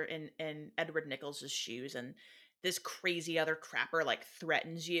 if you're in Edward Nichols' shoes and this crazy other trapper like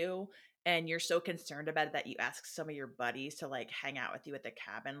threatens you and you're so concerned about it that you ask some of your buddies to like hang out with you at the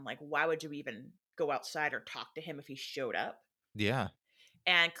cabin, like why would you even go outside or talk to him if he showed up? Yeah,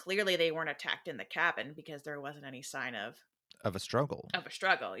 And clearly they weren't attacked in the cabin because there wasn't any sign of a struggle. of a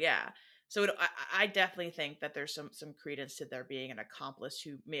struggle. Yeah. So I definitely think that there's some credence to there being an accomplice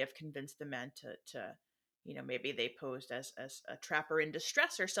who may have convinced the men to maybe they posed as a trapper in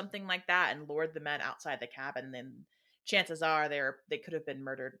distress or something like that and lured the men outside the cabin. Then chances are they could have been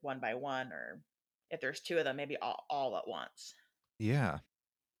murdered one by one, or if there's two of them, maybe all at once. Yeah,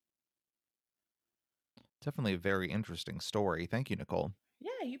 definitely a very interesting story. Thank you, Nicole.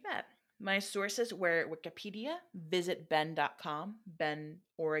 Yeah, you bet. My sources were Wikipedia, visit ben.com,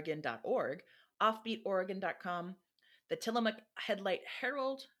 benoregon.org, offbeatoregon.com, the Tillamook Headlight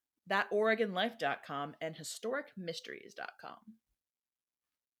Herald, thatoregonlife.com, and historicmysteries.com.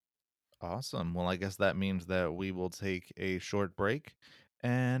 Awesome. Well, I guess that means that we will take a short break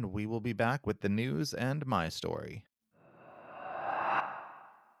and we will be back with the news and my story.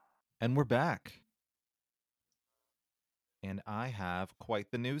 And we're back. And I have quite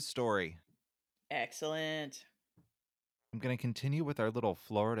the news story. Excellent. I'm going to continue with our little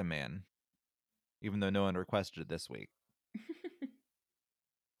Florida man, even though no one requested it this week.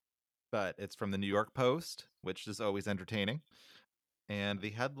 But it's from the New York Post, which is always entertaining. And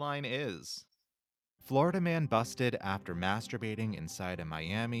the headline is Florida man busted after masturbating inside a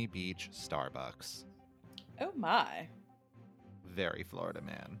Miami Beach Starbucks. Oh my. Very Florida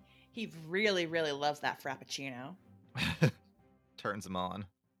man. He really, really loves that Frappuccino. Turns him on.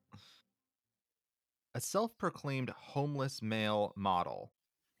 A self proclaimed homeless male model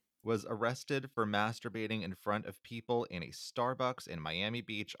was arrested for masturbating in front of people in a Starbucks in Miami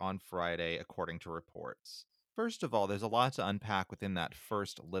Beach on Friday, according to reports. First of all, there's a lot to unpack within that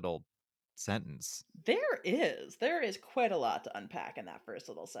first little sentence, There is quite a lot to unpack in that first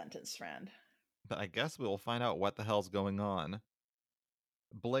little sentence, friend. but I guess we will find out what the hell's going on.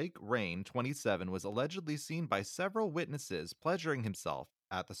 Blake Rain, 27, was allegedly seen by several witnesses pleasuring himself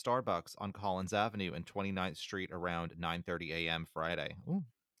at the Starbucks on Collins Avenue and 29th Street around 9:30 a.m. Friday. Ooh,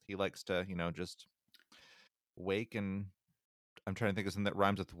 he likes to, just wake and I'm trying to think of something that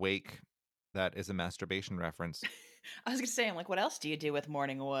rhymes with wake that is a masturbation reference. I was gonna say, I'm like, what else do you do with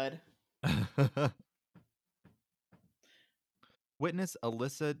morning wood? Witness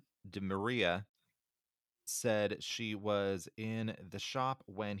Alyssa DeMaria said she was in the shop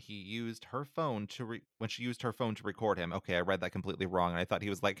when she used her phone to record him. Okay, I read that completely wrong. And I thought he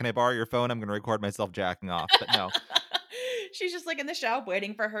was like, "Can I borrow your phone? I'm going to record myself jacking off." But no. She's just like in the shop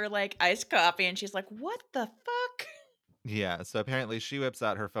waiting for her like iced coffee, and she's like, "What the fuck?" Yeah, so apparently she whips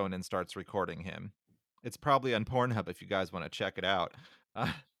out her phone and starts recording him. It's probably on Pornhub if you guys want to check it out.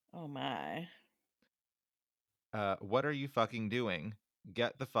 Uh, Oh my. what are you fucking doing?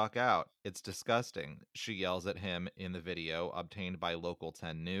 Get the fuck out. It's disgusting, she yells at him in the video obtained by Local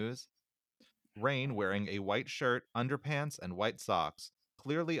 10 News. Rain, wearing a white shirt, underpants, and white socks,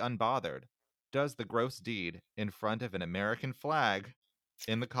 clearly unbothered, does the gross deed in front of an American flag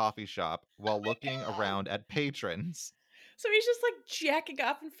in the coffee shop Oh while my looking god. around at patrons. So he's just like jacking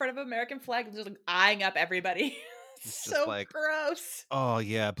off in front of American flag, just like eyeing up everybody. It's just So like, gross. oh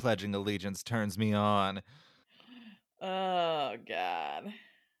yeah, pledging allegiance turns me on. Oh god.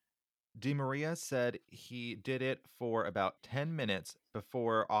 Di Maria said he did it for about 10 minutes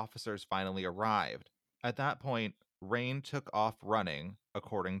before officers finally arrived. At that point, Rain took off running,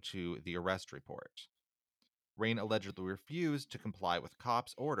 according to the arrest report. Rain allegedly refused to comply with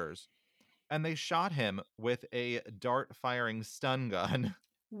cops' orders, and they shot him with a dart firing stun gun.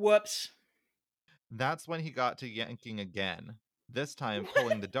 Whoops. That's when he got to yanking again, this time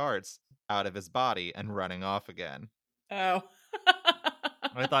pulling the darts out of his body and running off again. Oh.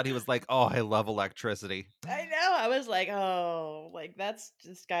 I thought he was like, oh, I love electricity. I know. I was like, oh, like that's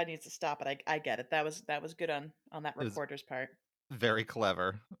this guy needs to stop. But I get it. That was good on that It was reporter's part. very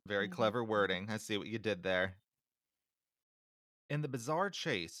clever. Very Mhm, clever mhm. wording. I see what you did there. In the bizarre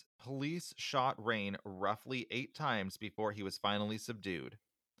chase, police shot Rain roughly 8 times before he was finally subdued.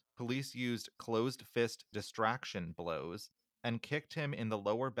 Police used closed fist distraction blows and kicked him in the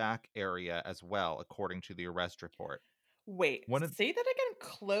lower back area as well, according to the arrest report. Wait, One of say that again.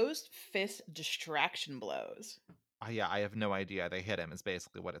 Closed fist distraction blows. yeah, I have no idea. They hit him is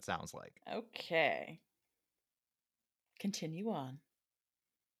basically what it sounds like. Okay, continue on.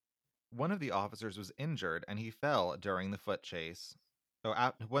 One of the officers was injured and he fell during the foot chase.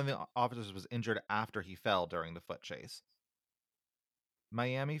 One of the officers was injured after he fell during the foot chase.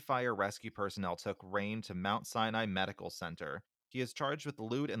 Miami fire rescue personnel took Rain to Mount Sinai Medical Center. He is charged with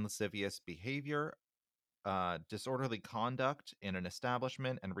lewd and lascivious behavior, disorderly conduct in an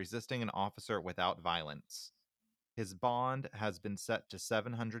establishment, and resisting an officer without violence. His bond has been set to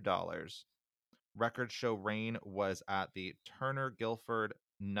 $700. Records show Rain was at the Turner Guilford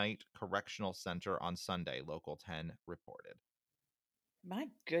Night Correctional Center on Sunday, Local 10 reported. My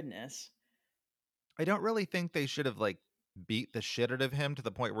goodness. I don't really think they should have beat the shit out of him to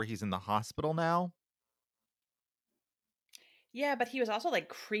the point where he's in the hospital now. Yeah, but he was also like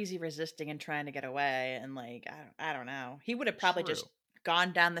crazy resisting and trying to get away, and like I don't know. He would have probably just True.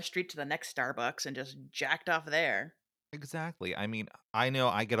 gone down the street to the next Starbucks and just jacked off there. Exactly. I mean, I know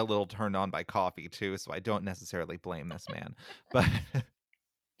I get a little turned on by coffee too, so I don't necessarily blame this man. But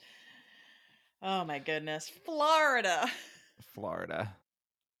Oh my goodness, Florida. Florida,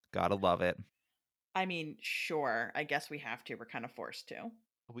 gotta love it. I mean, sure. I guess we have to. We're kind of forced to.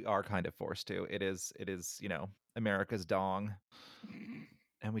 We are kind of forced to. It is, America's dong,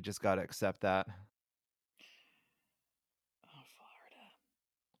 and we just gotta accept that. Oh, Florida.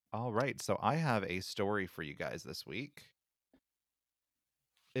 All right, so I have a story for you guys this week.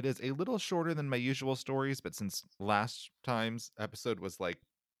 It is a little shorter than my usual stories, but since last time's episode was like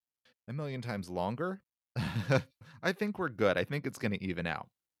a million times longer, I think we're good. I think it's going to even out.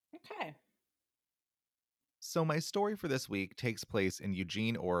 Okay. So, my story for this week takes place in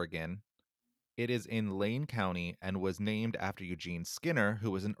Eugene, Oregon. It is in Lane County and was named after Eugene Skinner,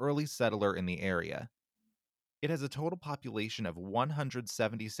 who was an early settler in the area. It has a total population of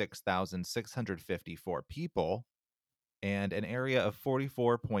 176,654 people and an area of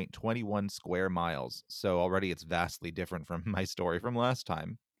 44.21 square miles. So already it's vastly different from my story from last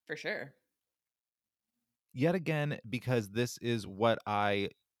time. For sure. Yet again, because this is what I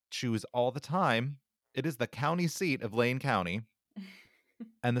choose all the time, it is the county seat of Lane County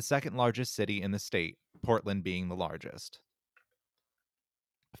and the second largest city in the state, Portland being the largest.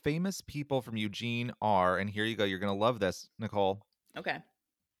 Famous people from Eugene are, and here you go, you're going to love this, Nicole. Okay.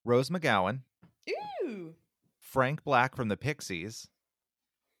 Rose McGowan, Ooh. Frank Black from the Pixies,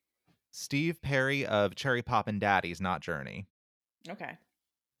 Steve Perry of Cherry Poppin' Daddies, not Journey, Okay.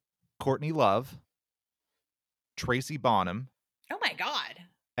 Courtney Love, Tracy Bonham, Oh my god.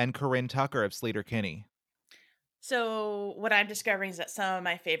 and Corinne Tucker of Sleater-Kinney. So what I'm discovering is that some of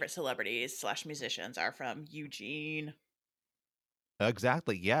my favorite celebrities slash musicians are from Eugene.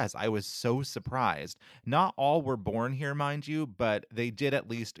 Exactly. Yes, I was so surprised. Not all were born here, mind you, but they did at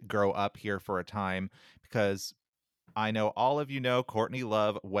least grow up here for a time because I know all of you know Courtney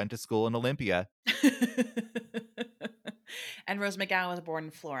Love went to school in Olympia. And Rose McGowan was born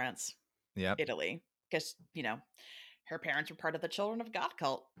in Florence, Yep. Italy, because her parents were part of the Children of God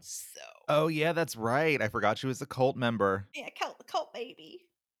cult. So Oh, yeah, that's right. I forgot she was a cult member. yeah, cult baby.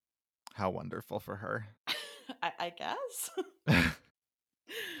 How wonderful for her. I guess.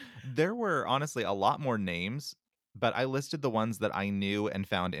 There were honestly a lot more names, but I listed the ones that I knew and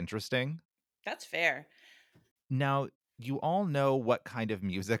found interesting. That's fair. Now, you all know what kind of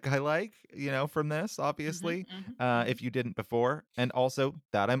music I like, from this, Hmm obviously, hmm hmm if you didn't before, and also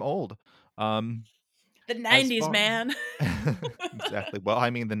that I'm old. Um, The as '90s, far man. exactly. Well, I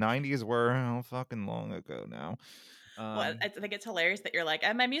mean, the 90s were fucking long ago now. Well, Um, I think it's hilarious that you're like,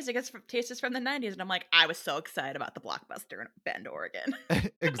 my music taste is from the '90s, and I'm like, I was so excited about the Blockbuster in Bend, Oregon.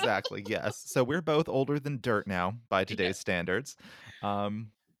 exactly. Yes. So we're both older than dirt now by Yep. today's standards.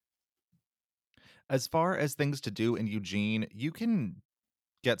 Um, as far as things to do in Eugene, you can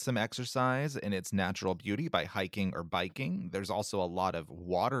get some exercise in its natural beauty by hiking or biking. There's also a lot of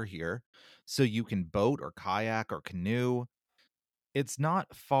water here, so you can boat or kayak or canoe. It's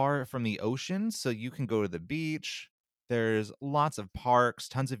not far from the ocean, so you can go to the beach. There's lots of parks,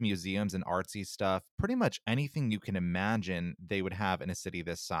 tons of museums and artsy stuff. Pretty much anything you can imagine they would have in a city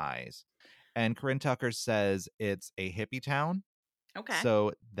this size. And Corinne Tucker says it's a hippie town, Okay.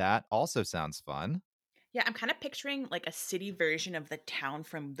 so that also sounds fun. Yeah, I'm kind of picturing like a city version of the town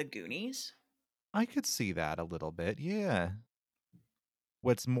from the Goonies. I could see that a little bit, yeah.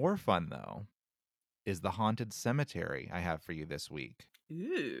 What's more fun, though, is the haunted cemetery I have for you this week,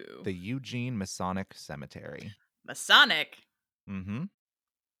 Ooh. the Eugene Masonic Cemetery. Masonic. Hmm.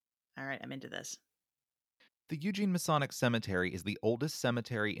 All right, I'm into this. The Eugene Masonic Cemetery is the oldest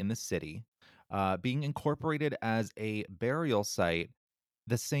cemetery in the city, being incorporated as a burial site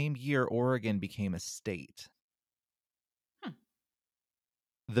the same year Oregon became a state. Hmm.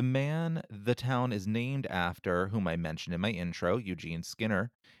 The man the town is named after, whom I mentioned in my intro, Eugene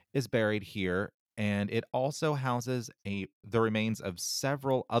Skinner, is buried here, and it also houses the remains of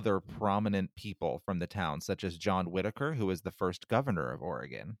several other prominent people from the town, such as John Whitaker, who was the first governor of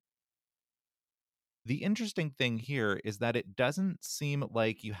Oregon. The interesting thing here is that it doesn't seem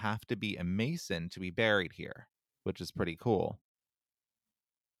like you have to be a Mason to be buried here, which is pretty cool.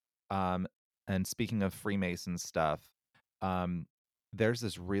 Um, and speaking of Freemason stuff, um, there's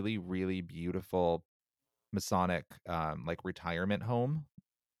this really, really beautiful Masonic like retirement home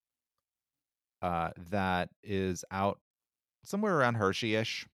that is out somewhere around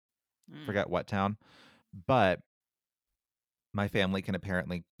Hershey-ish. Forget what town, but my family can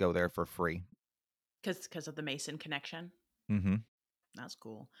apparently go there for free. Because of the Mason connection. Hmm. That's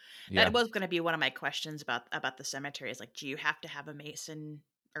cool. Yeah, That was going to be one of my questions about the cemetery. Is like, do you have to have a Mason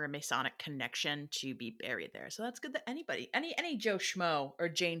or a Masonic connection to be buried there? So that's good that anybody, any Joe Schmo or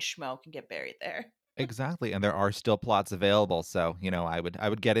Jane Schmo can get buried there. exactly. And there are still plots available, so I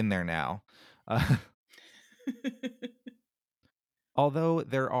would get in there now. Uh, although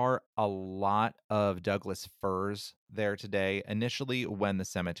there are a lot of Douglas firs there today, initially when the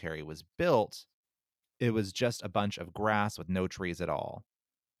cemetery was built, it was just a bunch of grass with no trees at all.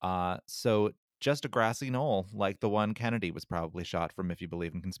 So just a grassy knoll, like the one Kennedy was probably shot from, if you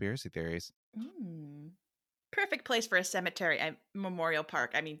believe in conspiracy theories. Mm. Perfect place for a cemetery. Memorial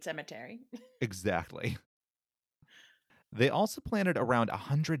Park. I mean cemetery. Exactly. They also planted around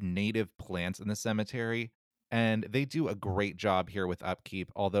 100 native plants in the cemetery, and they do a great job here with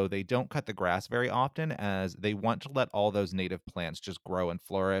upkeep, although they don't cut the grass very often as they want to let all those native plants just grow and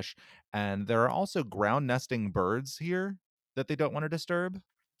flourish. And there are also ground nesting birds here that they don't want to disturb.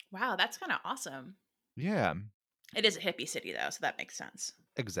 Wow, that's kind of awesome. Yeah, It is a hippie city though, so that makes sense.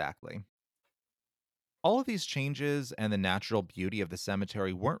 exactly. All of these changes and the natural beauty of the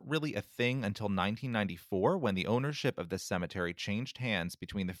cemetery weren't really a thing until 1994 when the ownership of the cemetery changed hands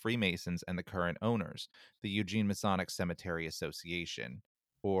between the Freemasons and the current owners, the Eugene Masonic Cemetery Association,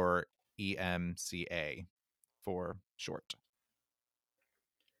 or EMCA for short.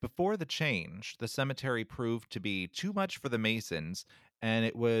 Before the change, the cemetery proved to be too much for the Masons and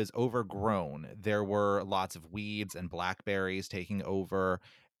it was overgrown. There were lots of weeds and blackberries taking over,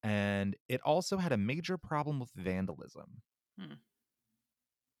 and it also had a major problem with vandalism. Hmm.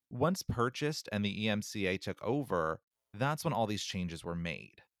 Once purchased and the EMCA took over, that's when all these changes were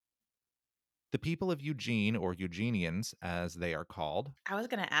made. The people of Eugene, or Eugenians as they are called. I was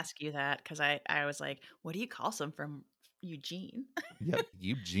gonna ask you that because I was like, what do you call some from Eugene? Yep,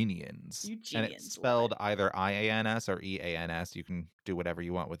 Eugenians. And it's Eugenians, love it. spelled either IANS or EANS. You can do whatever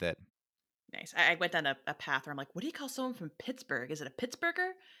you want with it. Nice. I went down a path where I'm like, what do you call someone from Pittsburgh? Is it a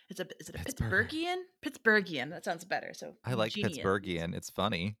Pittsburgher? Is it a Pittsburgh. Pittsburghian? Pittsburghian. That sounds better. So I like Eugenians. Pittsburghian. It's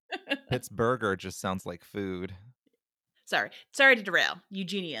funny. Pittsburgher just sounds like food. Sorry to derail.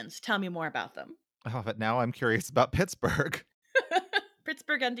 Eugenians. Tell me more about them. Oh, but now I'm curious about Pittsburgh.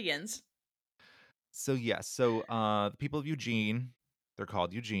 Pittsburgh Indians. So yes, so the people of Eugene, they're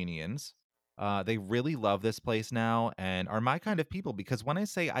called Eugenians. They really love this place now and are my kind of people because when I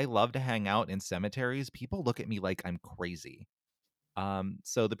say I love to hang out in cemeteries, people look at me like I'm crazy.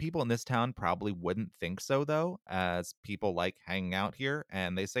 So the people in this town probably wouldn't think so though, as people like hanging out here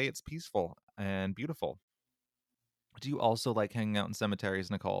and they say it's peaceful and beautiful. Do you also like hanging out in cemeteries,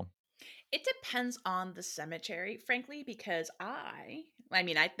 Nicole? It depends on the cemetery, frankly, because I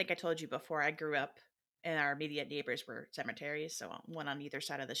mean, I think I told you before, I grew up and our immediate neighbors were cemeteries, so one on either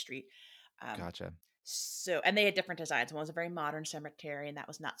side of the street. Um, Gotcha. and they had different designs. One was a very modern cemetery, and that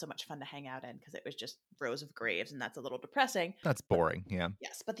was not so much fun to hang out in because it was just rows of graves, and that's a little depressing. That's But boring. Yeah.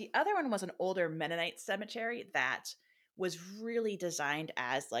 yes, but the other one was an older Mennonite cemetery that was really designed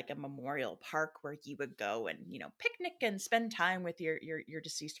as like a memorial park where you would go and, picnic and spend time with your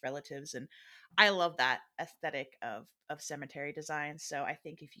deceased relatives. And I love that aesthetic of cemetery design. So I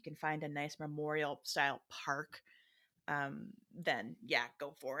think if you can find a nice memorial style park, then yeah,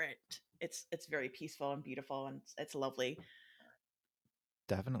 go for it. It's very peaceful and beautiful, and it's lovely.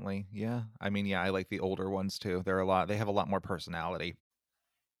 Definitely. Yeah. I mean, yeah, I like the older ones too. They have a lot more personality.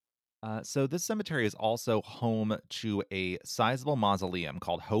 So this cemetery is also home to a sizable mausoleum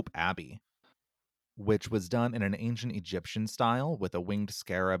called Hope Abbey, which was done in an ancient Egyptian style with a winged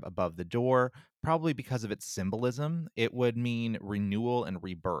scarab above the door. Probably because of its symbolism, it would mean renewal and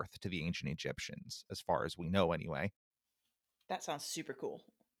rebirth to the ancient Egyptians, as far as we know anyway. That sounds super cool.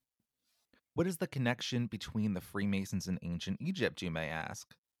 What is the connection between the Freemasons and ancient Egypt, you may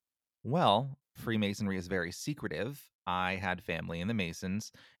ask? Well, Freemasonry is very secretive. I had family in the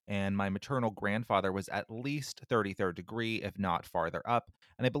Masons, and my maternal grandfather was at least 33rd degree, if not farther up,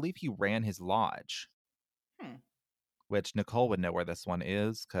 and I believe he ran his lodge, Hmm. which Nicole would know where this one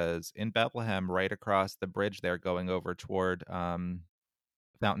is, because in Bethlehem, right across the bridge there going over toward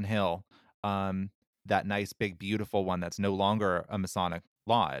Fountain Hill, um, that nice, big, beautiful one that's no longer a Masonic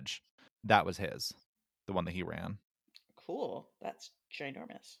lodge, that was his, the one that he ran. Cool. That's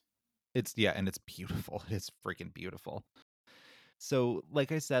ginormous. Yeah, and it's beautiful. It's freaking beautiful. So,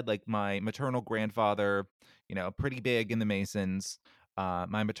 like I said, like my maternal grandfather, pretty big in the Masons.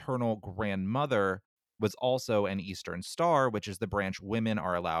 My maternal grandmother was also an Eastern Star, which is the branch women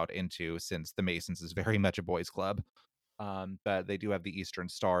are allowed into since the Masons is very much a boys' club. But they do have the Eastern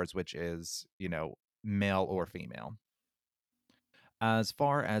Stars, which is, male or female. As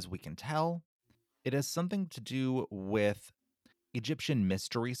far as we can tell, it has something to do with Egyptian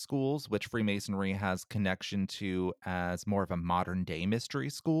mystery schools, which Freemasonry has connection to as more of a modern day mystery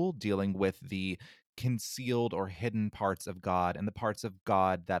school, dealing with the concealed or hidden parts of God and the parts of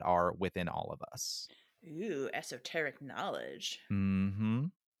God that are within all of us. Ooh, esoteric knowledge. Hmm.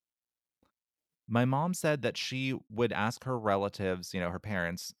 My mom said that she would ask her relatives, her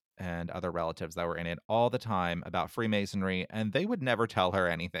parents and other relatives that were in it all the time about Freemasonry, and they would never tell her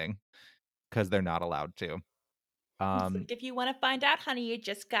anything because they're not allowed to. It's Um, like, if you want to find out, honey, you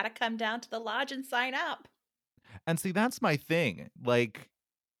just got to come down to the lodge and sign up. and see, that's my thing. Like,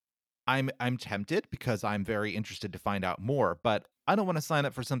 I'm tempted because I'm very interested to find out more, but I don't want to sign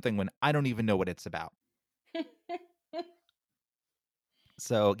up for something when I don't even know what it's about.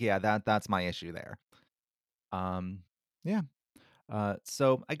 So yeah, that's my issue there. Um, yeah.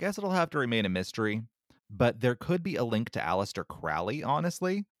 So I guess it'll have to remain a mystery, but there could be a link to Aleister Crowley,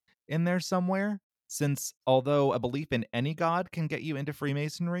 honestly, in there somewhere. Since although a belief in any god can get you into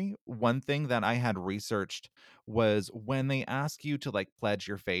Freemasonry, one thing that I had researched was when they ask you to like pledge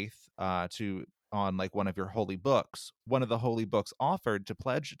your faith to on like one of your holy books, one of the holy books offered to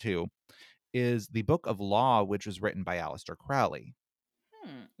pledge to is the Book of Law, which was written by Aleister Crowley.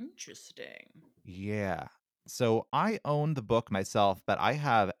 Interesting. Yeah. So I own the book myself, but I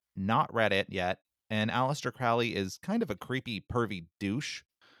have not read it yet. And Aleister Crowley is kind of a creepy, pervy douche.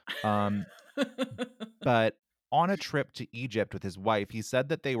 Um, but on a trip to Egypt with his wife, he said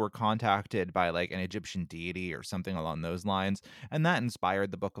that they were contacted by like an Egyptian deity or something along those lines. And that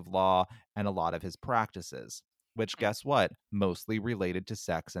inspired the Book of Law and a lot of his practices, which guess what? Mostly related to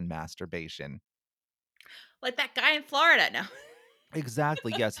sex and masturbation. Like that guy in Florida. No.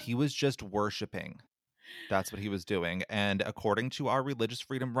 Exactly, yes, he was just worshiping. That's what he was doing, and according to our religious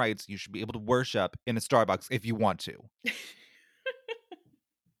freedom rights, you should be able to worship in a Starbucks if you want to.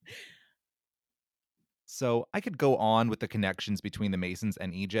 So I could go on with the connections between the Masons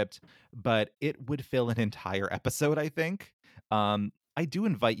and Egypt, but it would fill an entire episode, I think. I do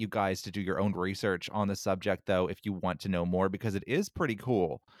invite you guys to do your own research on the subject, though, if you want to know more, because it is pretty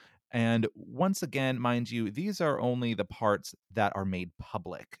cool. And once again, mind you, these are only the parts that are made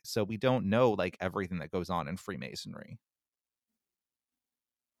public. So we don't know like everything that goes on in Freemasonry.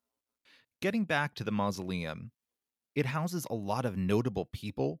 Getting back to the mausoleum, it houses a lot of notable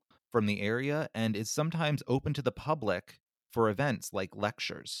people from the area and is sometimes open to the public for events like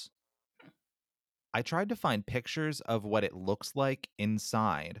lectures. I tried to find pictures of what it looks like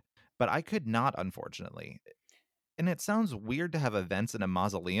inside, but I could not, unfortunately. And it sounds weird to have events in a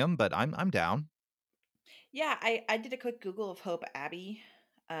mausoleum, but I'm down. Yeah, I did a quick Google of Hope Abbey,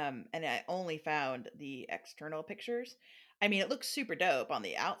 and I only found the external pictures. I mean, it looks super dope on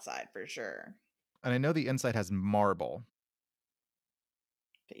the outside for sure. And I know the inside has marble.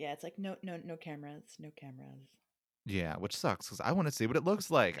 But yeah, it's like no cameras, no cameras. Yeah, which sucks because I want to see what it looks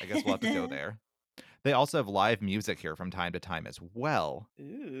like. I guess we'll have to go there. They also have live music here from time to time as well.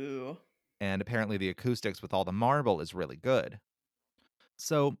 Ooh. And apparently the acoustics with all the marble is really good.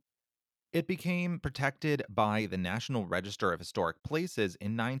 So it became protected by the National Register of Historic Places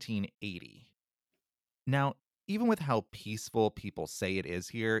in 1980. Now, even with how peaceful people say it is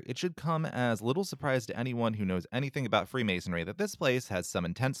here, it should come as little surprise to anyone who knows anything about Freemasonry that this place has some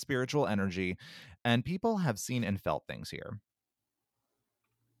intense spiritual energy, and people have seen and felt things here.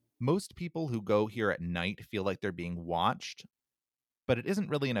 Most people who go here at night feel like they're being watched, but it isn't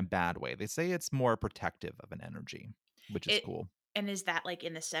really in a bad way. They say it's more protective of an energy, which is It cool. and is that like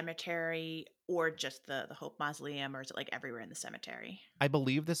in the cemetery or just the Hope Mausoleum, or is it like everywhere in the cemetery? I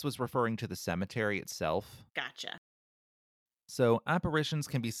believe this was referring to the cemetery itself. Gotcha. So, apparitions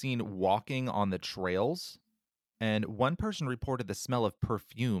can be seen walking on the trails, and one person reported the smell of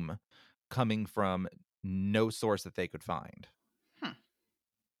perfume coming from no source that they could find. Hmm.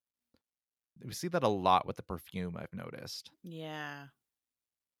 We see that a lot with the perfume, I've noticed. Yeah.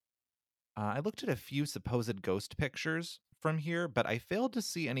 I looked at a few supposed ghost pictures from here, but I failed to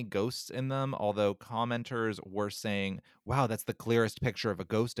see any ghosts in them, although commenters were saying, wow, that's the clearest picture of a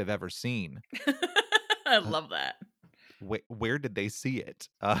ghost I've ever seen. I Uh, love that. where did they see it?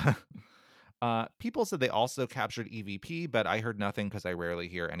 People said they also captured EVP, but I heard nothing because I rarely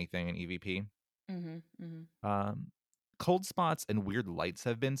hear anything in EVP. Mhm. Mhm. Um, Cold spots and weird lights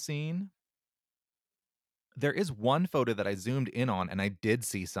have been seen. There is one photo that I zoomed in on and I did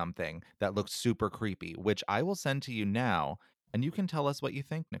see something that looked super creepy, which I will send to you now, and you can tell us what you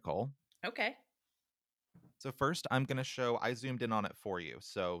think, Nicole. Okay. So, first, I'm going to show, I zoomed in on it for you,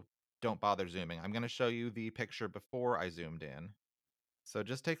 so don't bother zooming. I'm going to show you the picture before I zoomed in. So,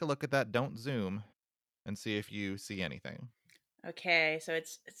 just take a look at that, don't zoom, and see if you see anything. Okay, so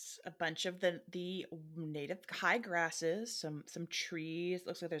it's a bunch of the native high grasses, some trees.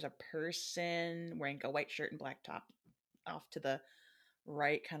 Looks like there's a person wearing a white shirt and black top off to the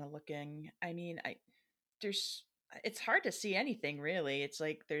right, kind of looking. I mean, I there's it's hard to see anything really. It's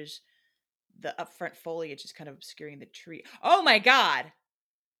like there's the upfront foliage is kind of obscuring the tree. Oh my god.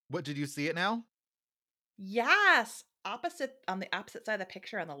 What, did you see it now? Yes. Opposite on the opposite side of the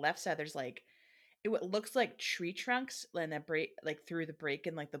picture on the left side there's like what looks like tree trunks and that break like through the break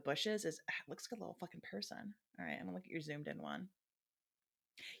in like the bushes is looks like a little fucking person. All right, I'm gonna look at your zoomed in one.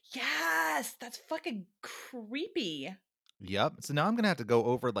 Yes, that's fucking creepy. Yep. So now I'm going to have to go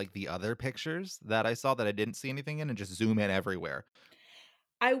over like the other pictures that I saw that I didn't see anything in and just zoom in everywhere.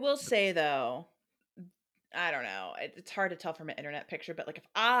 I will say though, I don't know. It's hard to tell from an internet picture, but like if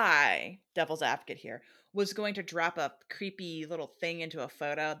I, devil's advocate here, was going to drop a creepy little thing into a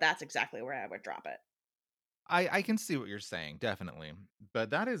photo, that's exactly where I would drop it. I can see what you're saying, definitely. But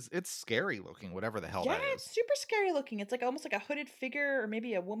it's scary looking, whatever the hell Yeah, that it's is. super scary looking. It's like almost like a hooded figure or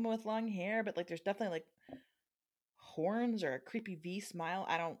maybe a woman with long hair, but like there's definitely like horns or a creepy V smile.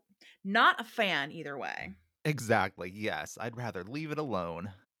 I don't not a fan either way. Exactly. Yes. I'd rather leave it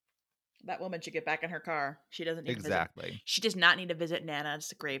alone. That woman should get back in her car. She doesn't need to visit. Exactly. She does not need to visit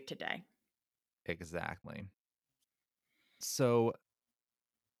Nana's grave today. Exactly. So,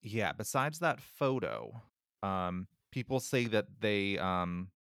 yeah, besides that photo, people say that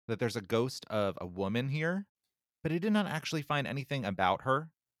that there's a ghost of a woman here, but I did not actually find anything about her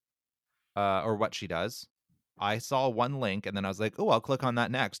or what she does. I saw one link and then I was like, "Oh, I'll click on that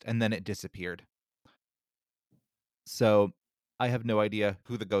next," and then it disappeared. So, I have no idea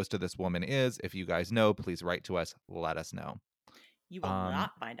who the ghost of this woman is. If you guys know, please write to us, let us know. You will Um,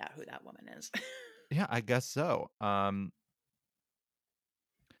 not find out who that woman is. yeah, I guess so.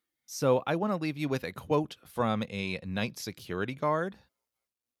 So I want to leave you with a quote from a night security guard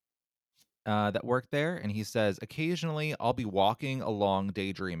that worked there, and he says, "Occasionally, I'll be walking along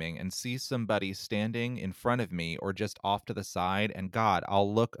daydreaming and see somebody standing in front of me or just off to the side, and God,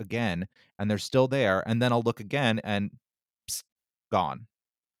 I'll look again, and they're still there, and then I'll look again, and psst, gone."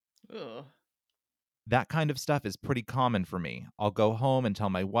 Ooh. That kind of stuff is pretty common for me. I'll go home and tell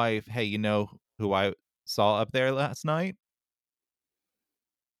my wife, "Hey, you know who I saw up there last night?"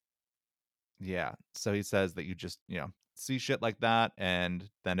 Yeah. So he says that you just, see shit like that, and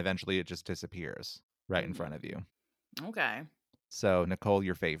then eventually it just disappears right in front Mm, of you. okay. So, Nicole,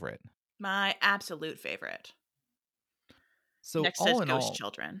 your favorite. My absolute favorite. So, Next all says in ghost all,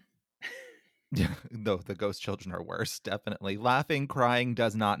 children. though the ghost children are worse, definitely. Laughing, crying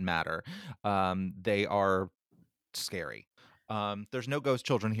does not matter. They are scary. There's no ghost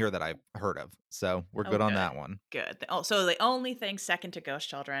children here that I've heard of, so we're Oh, good on good. that one. Good. Oh, so the only thing second to ghost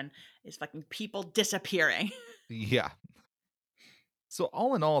children is fucking people disappearing. Yeah. So,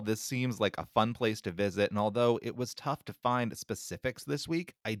 all in all, this seems like a fun place to visit. And although it was tough to find specifics this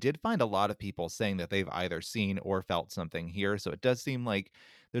week, I did find a lot of people saying that they've either seen or felt something here. So, it does seem like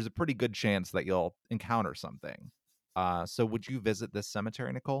there's a pretty good chance that you'll encounter something. So, would you visit this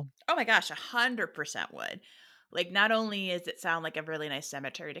cemetery, Nicole? Oh my gosh, 100% would. Like, not only is it sound like a really nice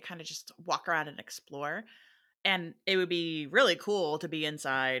cemetery to kind of just walk around and explore, and it would be really cool to be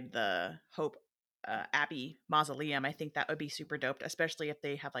inside the Hope Abbey mausoleum. I think that would be super dope, especially if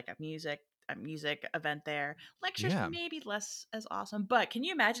they have like a music event there. Lectures Yeah, maybe less as awesome, but can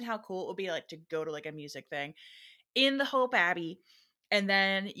you imagine how cool it would be like to go to like a music thing in the Hope Abbey, and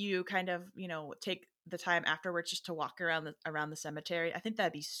then you kind of take the time afterwards just to walk around the cemetery. I think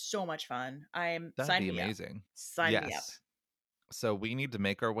that'd be so much fun. I'm that'd sign be me up. amazing. Sign me up. Yes. So, we need to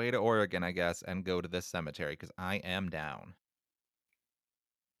make our way to Oregon, I guess, and go to this cemetery because I am down.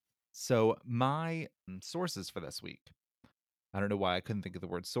 So, my sources for this week. I don't know why I couldn't think of the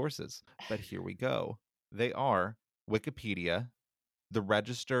word sources, but here we go. They are Wikipedia,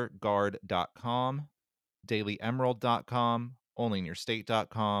 theregisterguard.com, dailyemerald.com,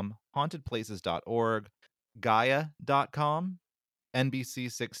 onlyinyourstate.com, hauntedplaces.org, gaia.com,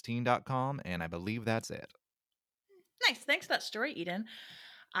 nbc16.com, and I believe that's it. Nice. Thanks for that story, Eden.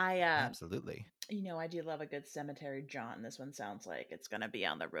 I Absolutely. I do love a good cemetery jaunt. This one sounds like it's gonna be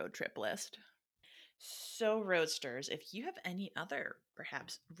on the road trip list. So, Roadsters, if you have any other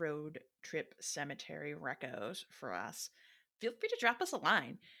perhaps road trip cemetery recos for us, feel free to drop us a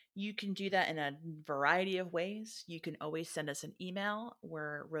line. You can do that in a variety of ways. You can always send us an email.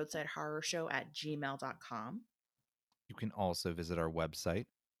 We're roadsidehorrorshow@gmail.com. You can also visit our website,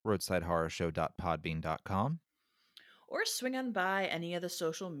 roadsidehorrorshow.podbean.com. Or swing on by any of the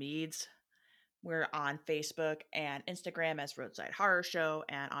social medias. We're on Facebook and Instagram as Roadside Horror Show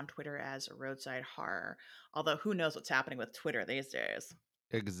and on Twitter as Roadside Horror. Although, who knows what's happening with Twitter these days?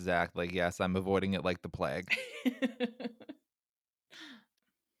 Exactly. Yes, I'm avoiding it like the plague.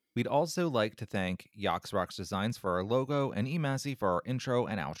 We'd also like to thank Yox Rocks Designs for our logo and eMassey for our intro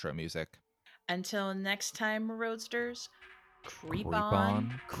and outro music. Until next time, Roadsters, creep Creep on,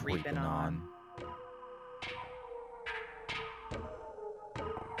 on, creeping creeping on. on.